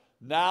happened,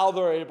 now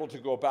they're able to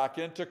go back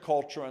into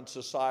culture and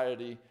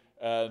society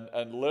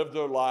and live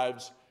their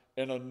lives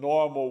in a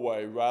normal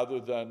way rather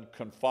than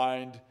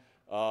confined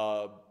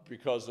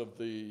because of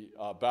the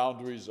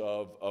boundaries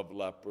of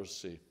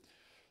leprosy.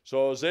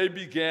 So as they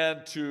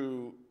began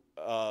to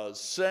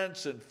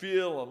sense and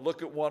feel and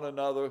look at one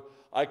another,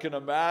 I can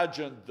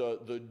imagine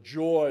the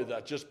joy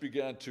that just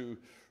began to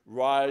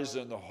rise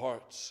in their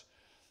hearts.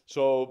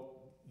 So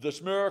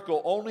this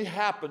miracle only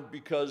happened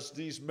because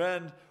these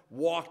men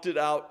walked it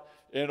out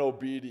in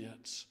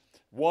obedience,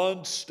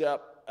 one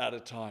step at a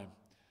time.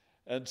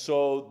 And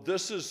so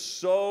this is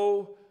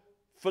so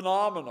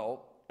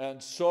phenomenal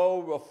and so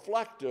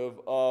reflective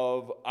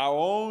of our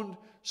own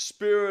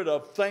spirit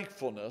of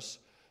thankfulness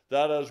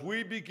that as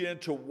we begin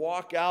to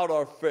walk out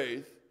our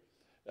faith,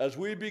 as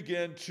we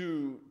begin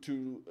to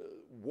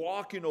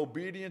walk in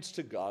obedience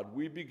to God,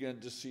 we begin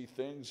to see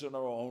things in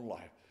our own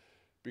life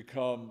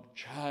become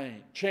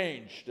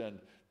changed and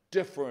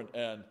different,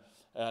 and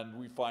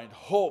we find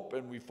hope,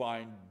 and we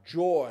find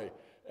joy,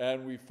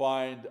 and we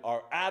find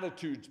our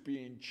attitudes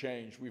being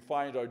changed. We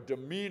find our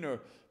demeanor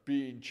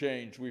being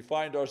changed. We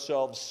find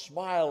ourselves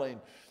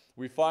smiling.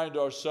 We find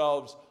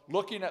ourselves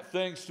looking at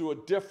things through a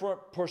different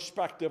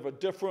perspective, a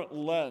different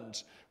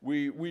lens.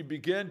 We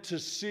begin to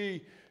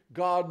see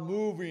God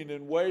moving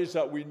in ways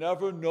that we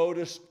never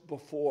noticed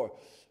before.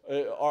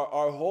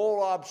 Our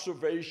whole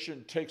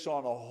observation takes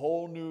on a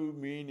whole new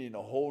meaning,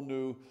 a whole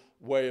new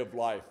way of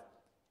life.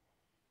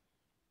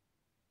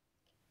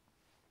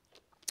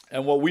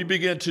 And what we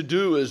begin to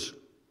do is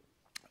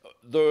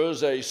there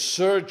is a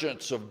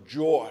surgence of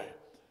joy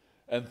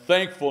and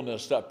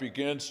thankfulness that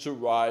begins to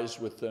rise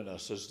within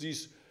us. As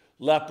these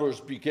lepers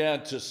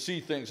began to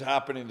see things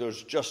happening,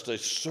 there's just a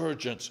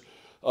surgence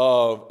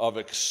of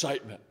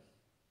excitement.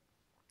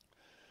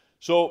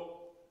 So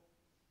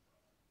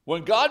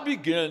when God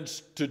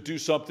begins to do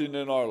something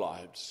in our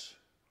lives,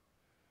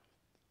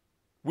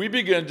 we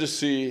begin to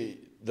see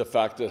the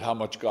fact that how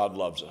much God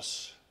loves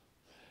us.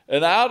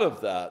 And out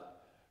of that,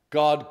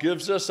 God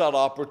gives us that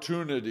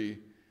opportunity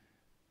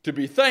to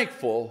be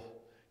thankful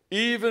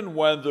even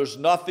when there's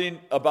nothing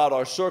about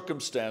our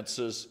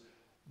circumstances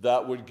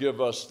that would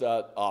give us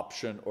that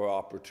option or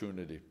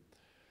opportunity.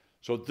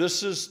 So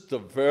this is the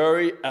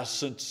very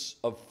essence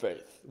of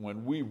faith.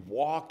 When we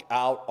walk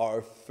out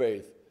our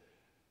faith,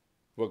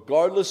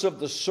 regardless of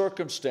the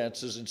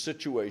circumstances and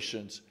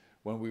situations,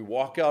 when we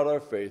walk out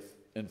our faith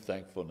in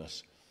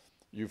thankfulness.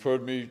 You've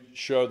heard me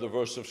share the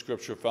verse of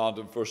Scripture found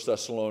in 1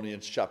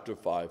 Thessalonians chapter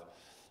 5.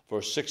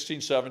 Verse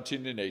 16,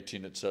 17, and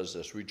 18, it says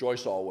this: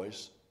 rejoice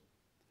always,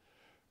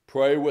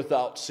 pray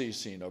without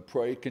ceasing, or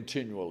pray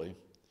continually,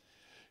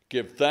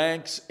 give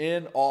thanks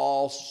in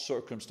all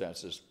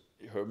circumstances.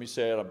 You heard me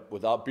say it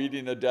without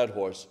beating a dead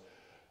horse.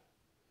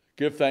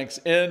 Give thanks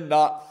in,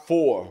 not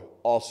for,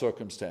 all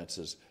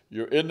circumstances.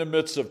 You're in the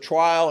midst of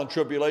trial and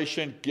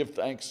tribulation, give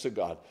thanks to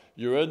God.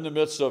 You're in the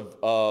midst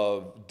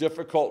of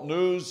difficult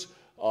news,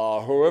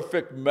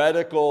 horrific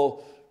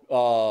medical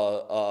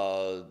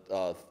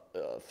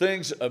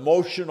things,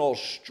 emotional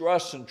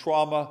stress and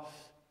trauma,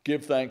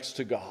 give thanks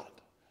to God.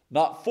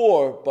 Not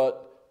for,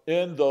 but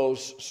in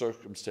those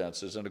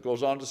circumstances. And it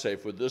goes on to say,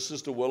 for this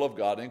is the will of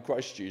God in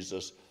Christ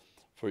Jesus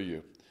for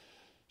you.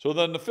 So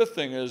then the fifth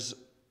thing is,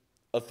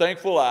 a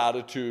thankful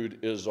attitude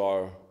is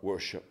our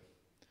worship.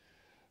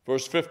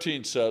 Verse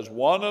 15 says,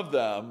 one of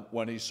them,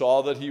 when he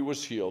saw that he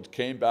was healed,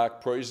 came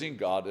back praising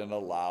God in a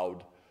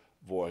loud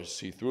voice.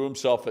 He threw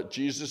himself at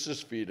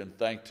Jesus' feet and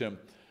thanked him,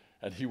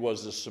 and he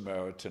was a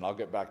Samaritan. I'll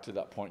get back to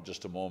that point in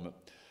just a moment.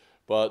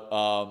 But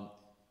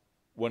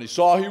when he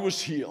saw he was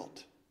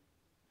healed,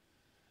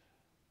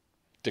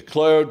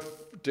 declared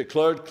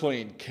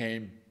clean,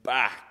 came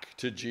back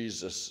to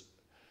Jesus,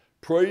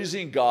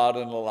 praising God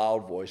in a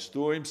loud voice,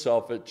 threw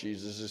himself at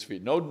Jesus'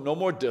 feet. No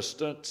more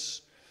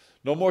distance,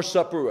 no more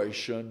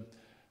separation.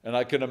 And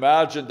I can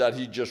imagine that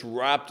he just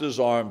wrapped his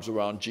arms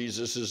around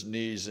Jesus'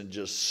 knees and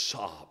just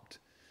sobbed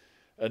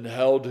and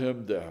held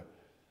him there.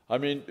 I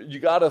mean,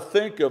 you got to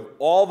think of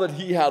all that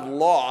he had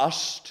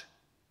lost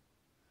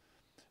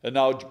and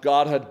now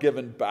God had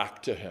given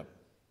back to him.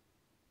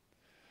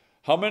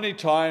 How many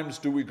times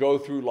do we go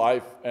through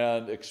life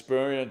and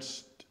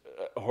experience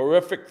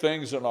horrific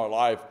things in our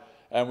life,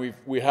 and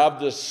we have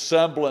this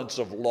semblance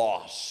of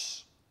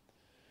loss?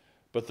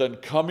 But then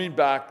coming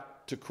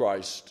back to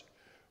Christ,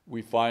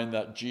 we find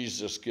that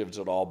Jesus gives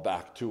it all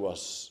back to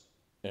us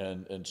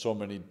in so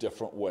many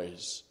different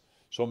ways,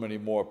 so many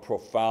more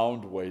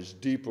profound ways,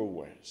 deeper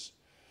ways.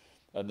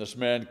 And this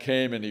man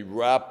came and he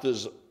wrapped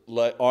his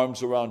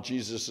arms around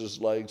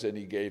Jesus' legs and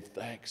he gave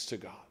thanks to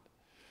God.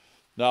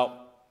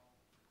 Now,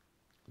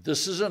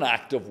 this is an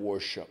act of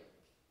worship.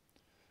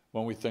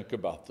 When we think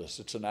about this,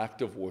 it's an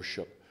act of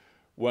worship.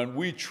 When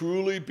we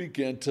truly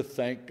begin to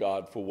thank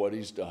God for what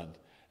he's done,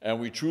 and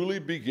we truly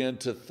begin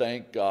to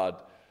thank God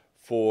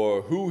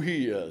for who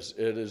he is,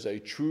 it is a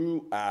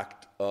true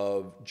act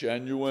of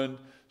genuine,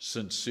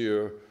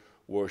 sincere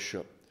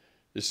worship.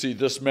 You see,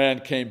 this man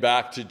came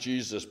back to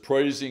Jesus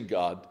praising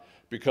God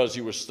because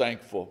he was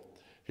thankful.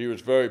 He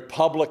was very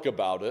public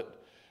about it.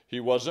 He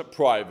wasn't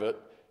private.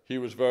 He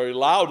was very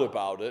loud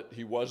about it.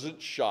 He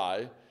wasn't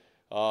shy.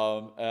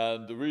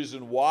 And the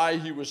reason why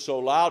he was so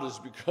loud is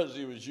because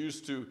he was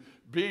used to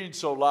being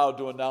so loud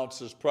to announce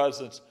his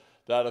presence,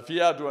 that if he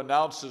had to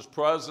announce his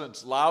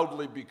presence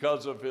loudly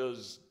because of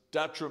his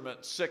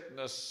detriment,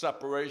 sickness,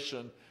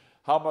 separation,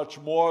 how much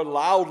more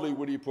loudly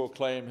would he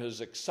proclaim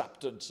his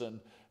acceptance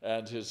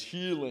and his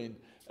healing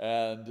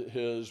and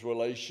his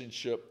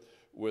relationship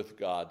with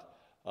God?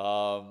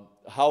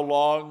 How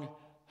long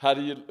had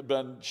he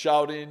been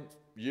shouting?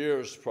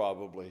 Years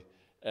probably.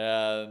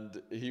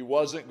 And he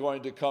wasn't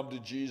going to come to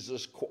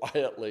Jesus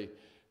quietly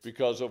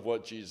because of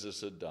what Jesus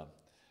had done.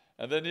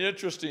 And then the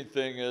interesting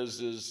thing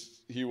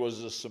is he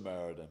was a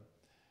Samaritan.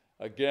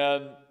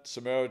 Again,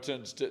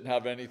 Samaritans didn't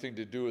have anything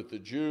to do with the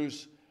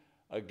Jews.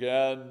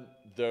 Again,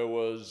 there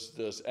was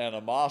this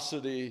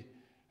animosity.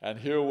 And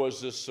here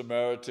was this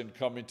Samaritan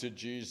coming to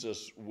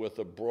Jesus with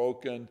a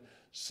broken,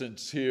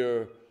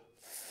 sincere,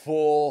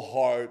 full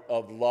heart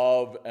of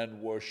love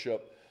and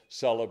worship,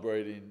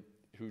 celebrating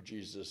who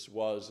Jesus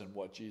was and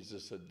what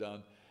Jesus had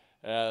done.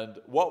 And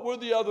what were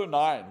the other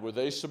 9? Were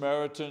they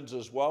Samaritans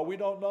as well? We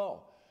don't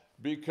know.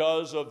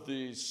 Because of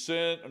the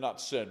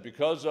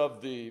because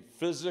of the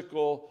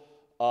physical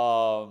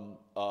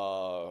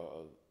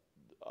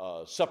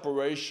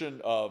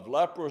separation of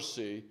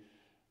leprosy,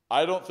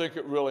 I don't think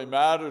it really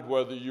mattered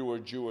whether you were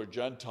Jew or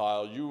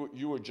Gentile.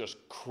 You were just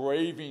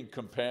craving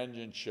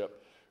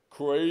companionship,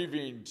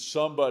 craving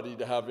somebody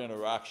to have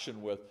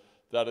interaction with,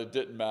 that it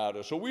didn't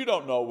matter. So we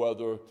don't know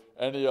whether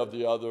any of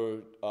the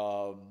other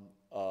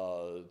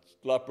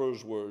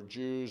lepers were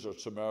Jews or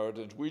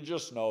Samaritans. We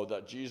just know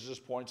that Jesus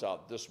points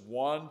out this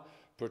one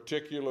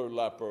particular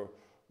leper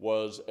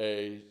was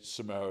a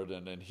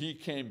Samaritan, and he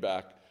came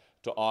back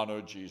to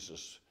honor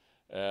Jesus.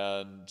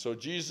 And so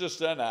Jesus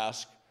then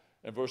asked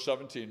in verse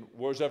 17,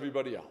 where's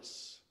everybody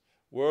else?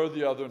 Where are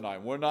the other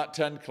 9? We're not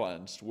 10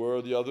 cleansed. Where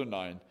are the other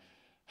 9?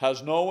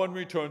 Has no one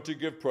returned to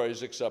give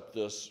praise except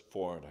this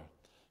foreigner?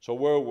 So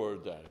where were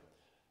they?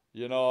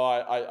 You know,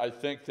 I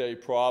think they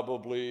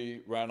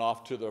probably ran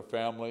off to their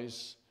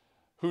families.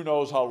 Who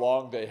knows how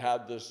long they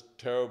had this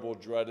terrible,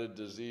 dreaded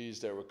disease.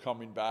 They were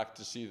coming back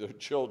to see their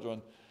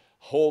children,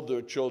 hold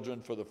their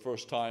children for the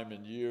first time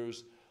in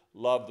years,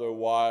 love their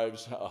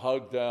wives,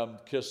 hug them,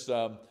 kiss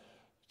them,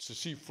 to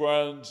see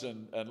friends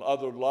and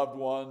other loved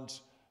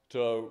ones,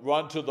 to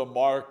run to the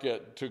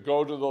market, to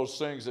go to those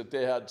things that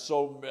they had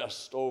so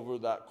missed over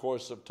that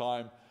course of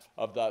time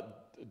of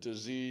that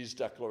disease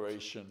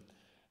declaration.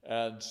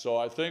 And so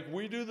I think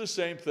we do the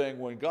same thing.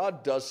 When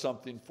God does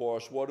something for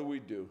us, what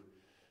do?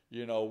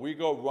 You know, we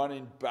go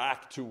running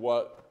back to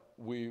what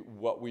we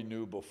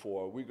knew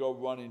before. We go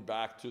running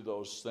back to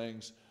those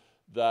things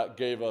that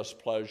gave us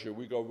pleasure.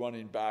 We go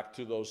running back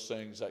to those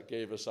things that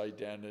gave us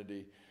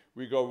identity.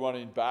 We go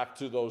running back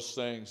to those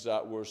things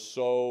that were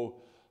so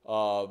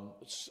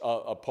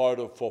a part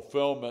of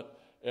fulfillment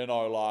in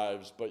our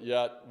lives. But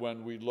yet,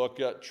 when we look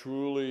at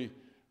truly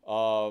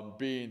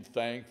being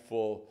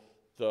thankful,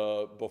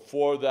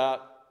 before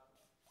that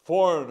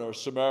foreigner,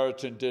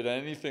 Samaritan, did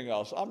anything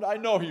else, I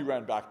know he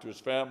ran back to his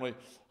family.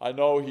 I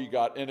know he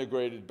got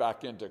integrated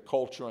back into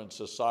culture and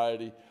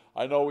society.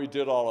 I know he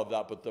did all of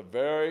that. But the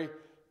very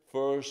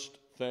first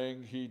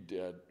thing he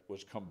did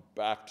was come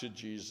back to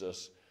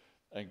Jesus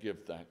and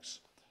give thanks.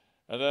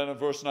 And then in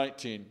verse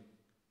 19,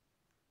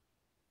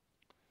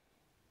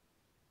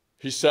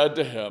 he said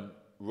to him,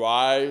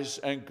 "Rise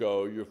and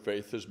go, your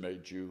faith has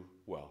made you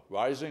well."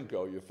 Rise and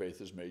go, your faith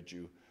has made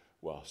you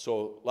well.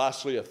 So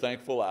lastly, a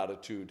thankful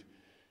attitude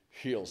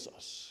heals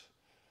us.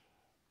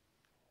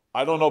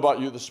 I don't know about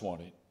you this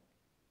morning,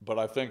 but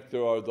I think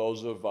there are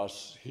those of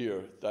us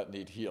here that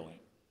need healing.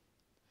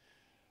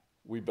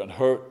 We've been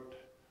hurt.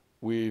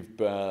 We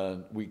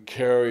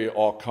carry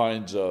all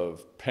kinds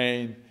of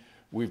pain.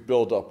 We've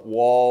built up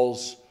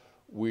walls.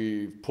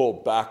 We've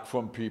pulled back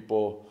from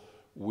people.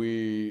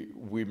 We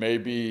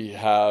maybe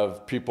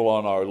have people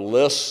on our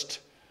list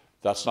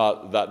that's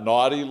not that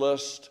naughty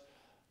list.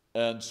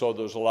 And so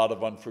there's a lot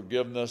of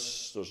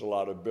unforgiveness. There's a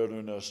lot of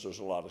bitterness. There's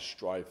a lot of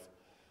strife.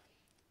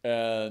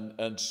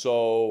 And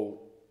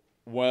so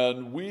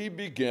when we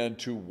begin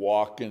to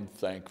walk in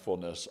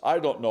thankfulness, I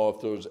don't know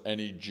if there was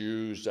any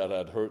Jews that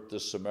had hurt the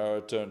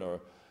Samaritan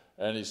or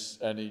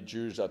any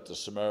Jews that the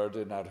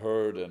Samaritan had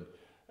hurt.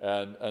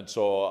 And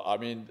so, I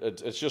mean,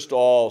 it's just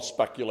all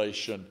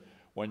speculation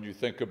when you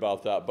think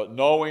about that. But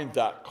knowing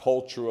that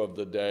culture of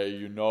the day,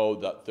 you know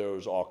that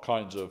there's all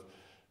kinds of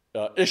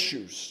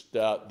issues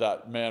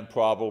that man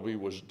probably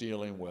was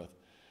dealing with.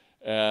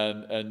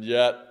 And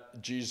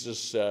yet, Jesus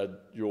said,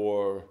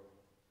 "Your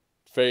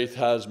faith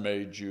has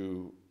made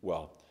you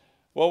well."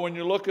 Well, when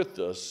you look at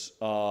this,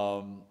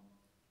 Psalm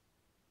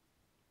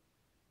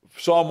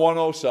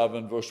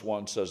 107, verse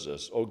 1 says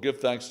this, "Oh, give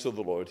thanks to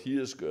the Lord. He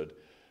is good.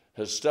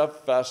 His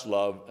steadfast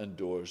love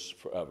endures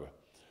forever."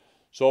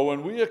 So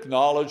when we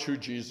acknowledge who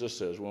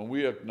Jesus is, when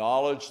we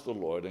acknowledge the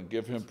Lord and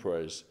give him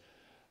praise,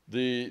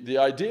 the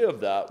idea of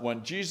that,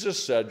 when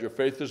Jesus said, "Your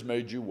faith has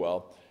made you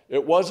well,"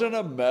 it wasn't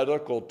a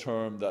medical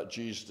term that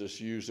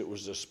Jesus used. It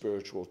was a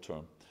spiritual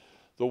term.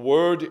 The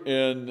word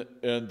in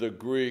the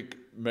Greek,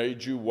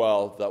 "made you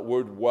well," that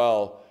word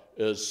 "well"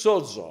 is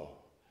sozo,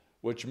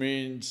 which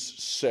means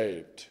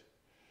saved.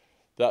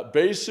 That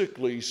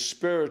basically,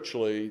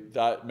 spiritually,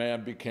 that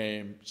man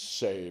became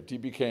saved. He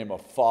became a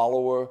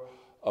follower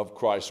of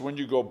Christ. When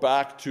you go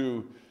back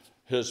to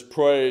his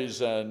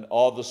praise and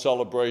all the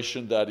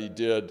celebration that he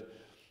did,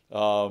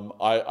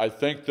 I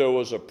think there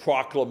was a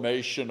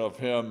proclamation of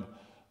him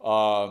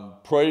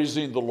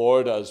praising the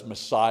Lord as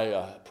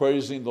Messiah,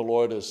 praising the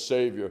Lord as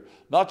Savior.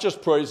 Not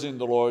just praising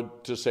the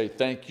Lord to say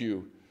thank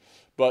you,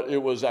 but it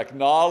was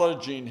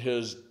acknowledging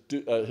his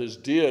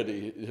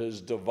deity,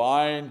 his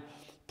divine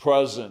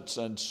presence.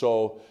 And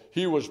so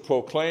he was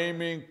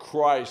proclaiming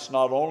Christ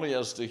not only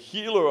as the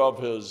healer of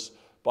his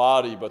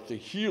body, but the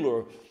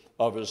healer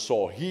of his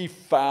soul. He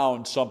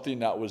found something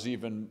that was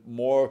even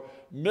more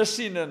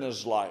missing in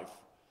his life.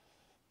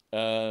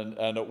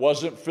 And it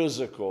wasn't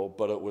physical,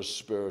 but it was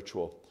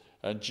spiritual.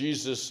 And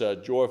Jesus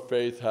said, "Your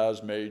faith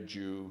has made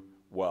you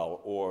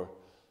well," or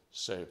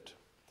saved.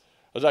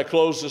 As I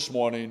close this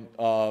morning,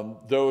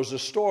 there was a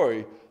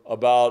story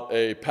about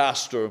a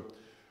pastor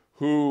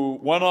who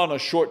went on a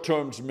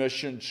short-term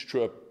missions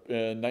trip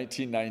in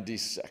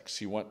 1996.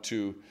 He went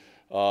to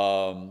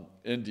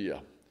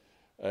India.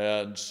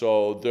 And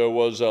so there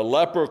was a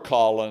leper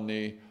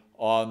colony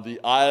on the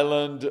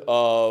island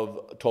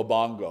of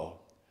Tobago.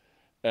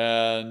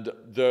 And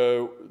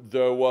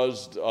there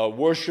was a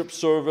worship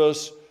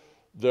service,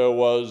 there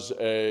was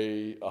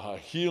a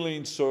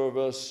healing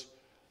service,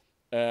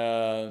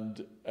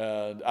 and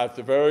at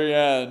the very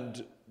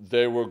end,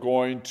 they were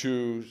going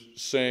to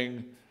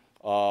sing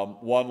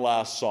one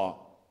last song.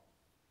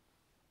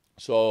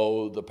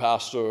 So the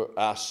pastor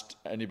asked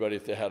anybody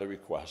if they had a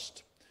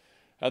request.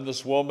 And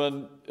this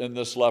woman in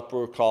this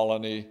leper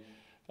colony,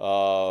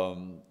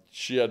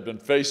 she had been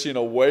facing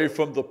away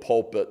from the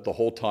pulpit the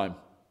whole time.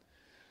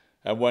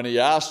 And when he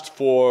asked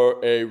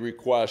for a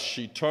request,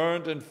 she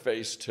turned and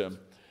faced him.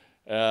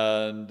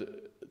 And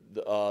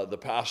the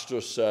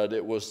pastor said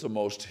it was the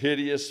most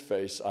hideous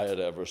face I had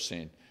ever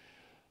seen.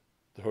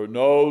 Her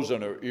nose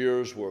and her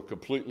ears were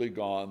completely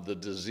gone. The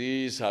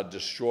disease had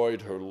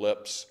destroyed her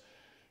lips.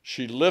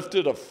 She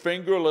lifted a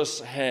fingerless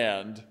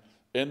hand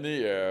in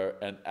the air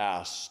and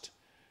asked,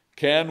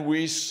 "Can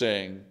we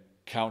sing,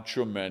 'Count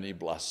Your Many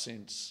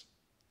Blessings'?"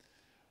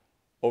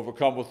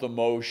 Overcome with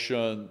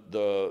emotion,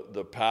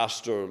 the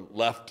pastor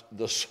left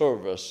the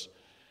service.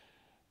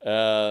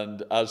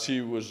 And as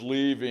he was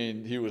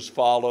leaving, he was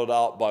followed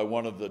out by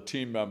one of the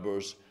team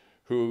members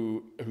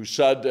who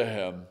said to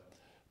him,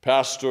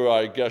 "Pastor,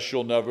 I guess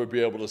you'll never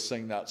be able to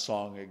sing that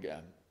song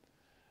again."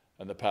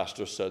 And the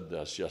pastor said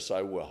this, "Yes,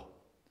 I will,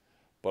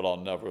 but I'll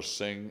never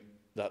sing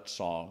that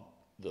song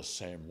the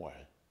same way.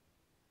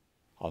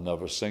 I'll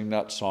never sing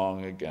that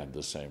song again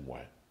the same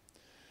way.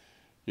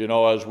 You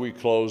know, as we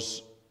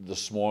close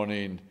this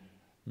morning,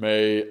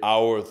 may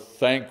our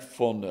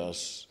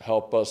thankfulness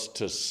help us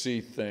to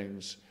see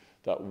things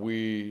that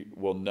we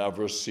will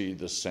never see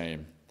the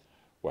same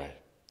way.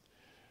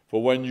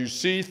 For when you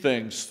see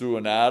things through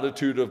an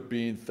attitude of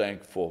being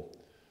thankful,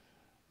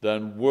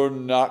 then we're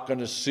not going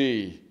to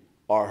see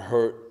our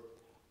hurt,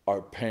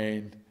 our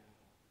pain,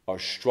 our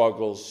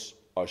struggles,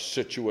 our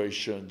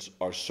situations,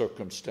 our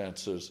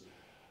circumstances,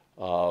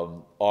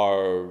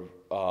 those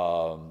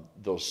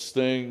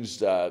things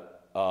that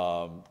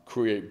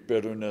create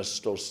bitterness,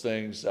 those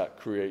things that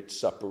create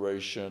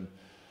separation,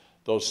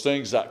 those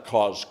things that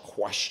cause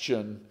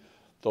question,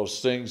 those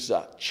things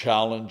that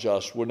challenge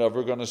us. We're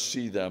never going to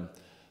see them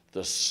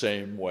the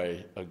same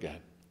way again,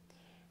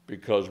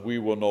 because we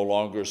will no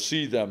longer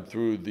see them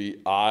through the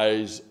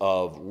eyes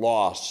of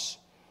loss,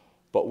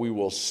 but we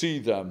will see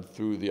them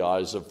through the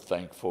eyes of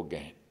thankful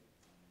gain.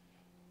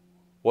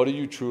 What are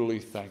you truly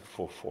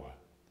thankful for?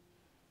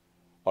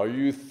 Are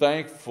you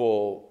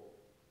thankful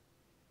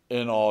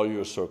in all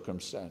your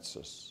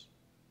circumstances?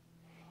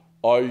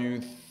 Are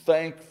you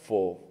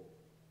thankful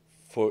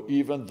for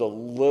even the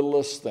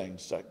littlest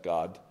things that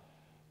God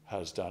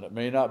has done? It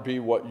may not be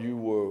what you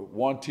were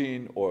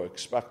wanting or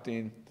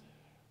expecting,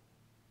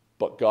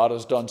 but God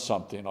has done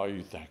something. Are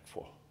you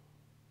thankful?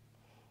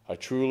 I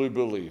truly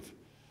believe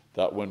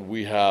that when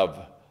we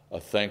have a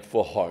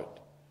thankful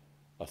heart,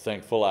 a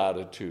thankful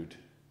attitude,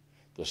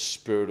 the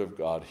Spirit of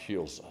God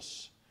heals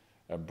us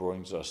and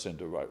brings us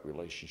into right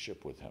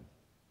relationship with Him.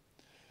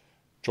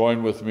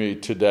 Join with me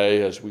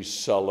today as we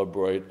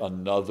celebrate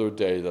another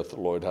day that the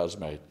Lord has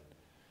made.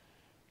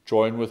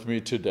 Join with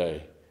me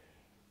today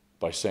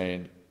by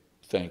saying,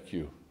 thank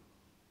you.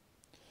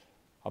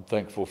 I'm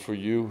thankful for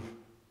you,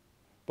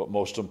 but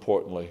most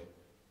importantly,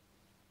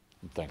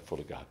 I'm thankful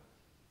to God.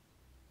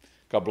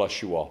 God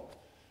bless you all.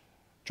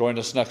 Join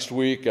us next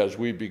week as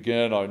we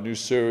begin our new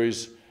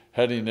series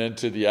heading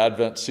into the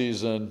Advent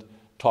season,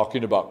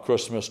 talking about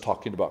Christmas,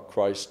 talking about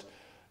Christ.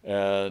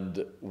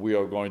 And we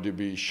are going to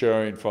be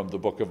sharing from the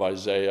book of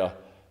Isaiah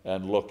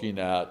and looking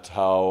at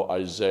how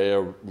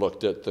Isaiah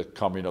looked at the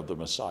coming of the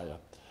Messiah.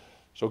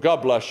 So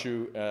God bless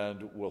you,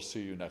 and we'll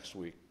see you next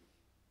week.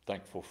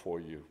 Thankful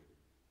for you.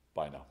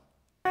 Bye now.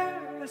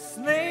 A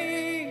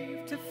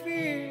slave to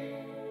fear.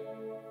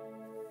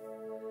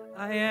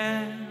 I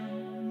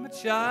am a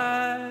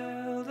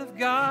child of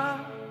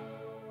God,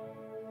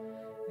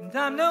 and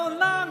I'm no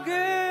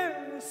longer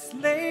a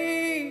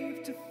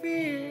slave to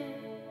fear.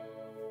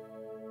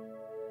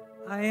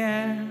 I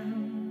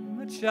am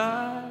a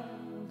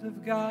child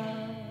of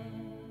God.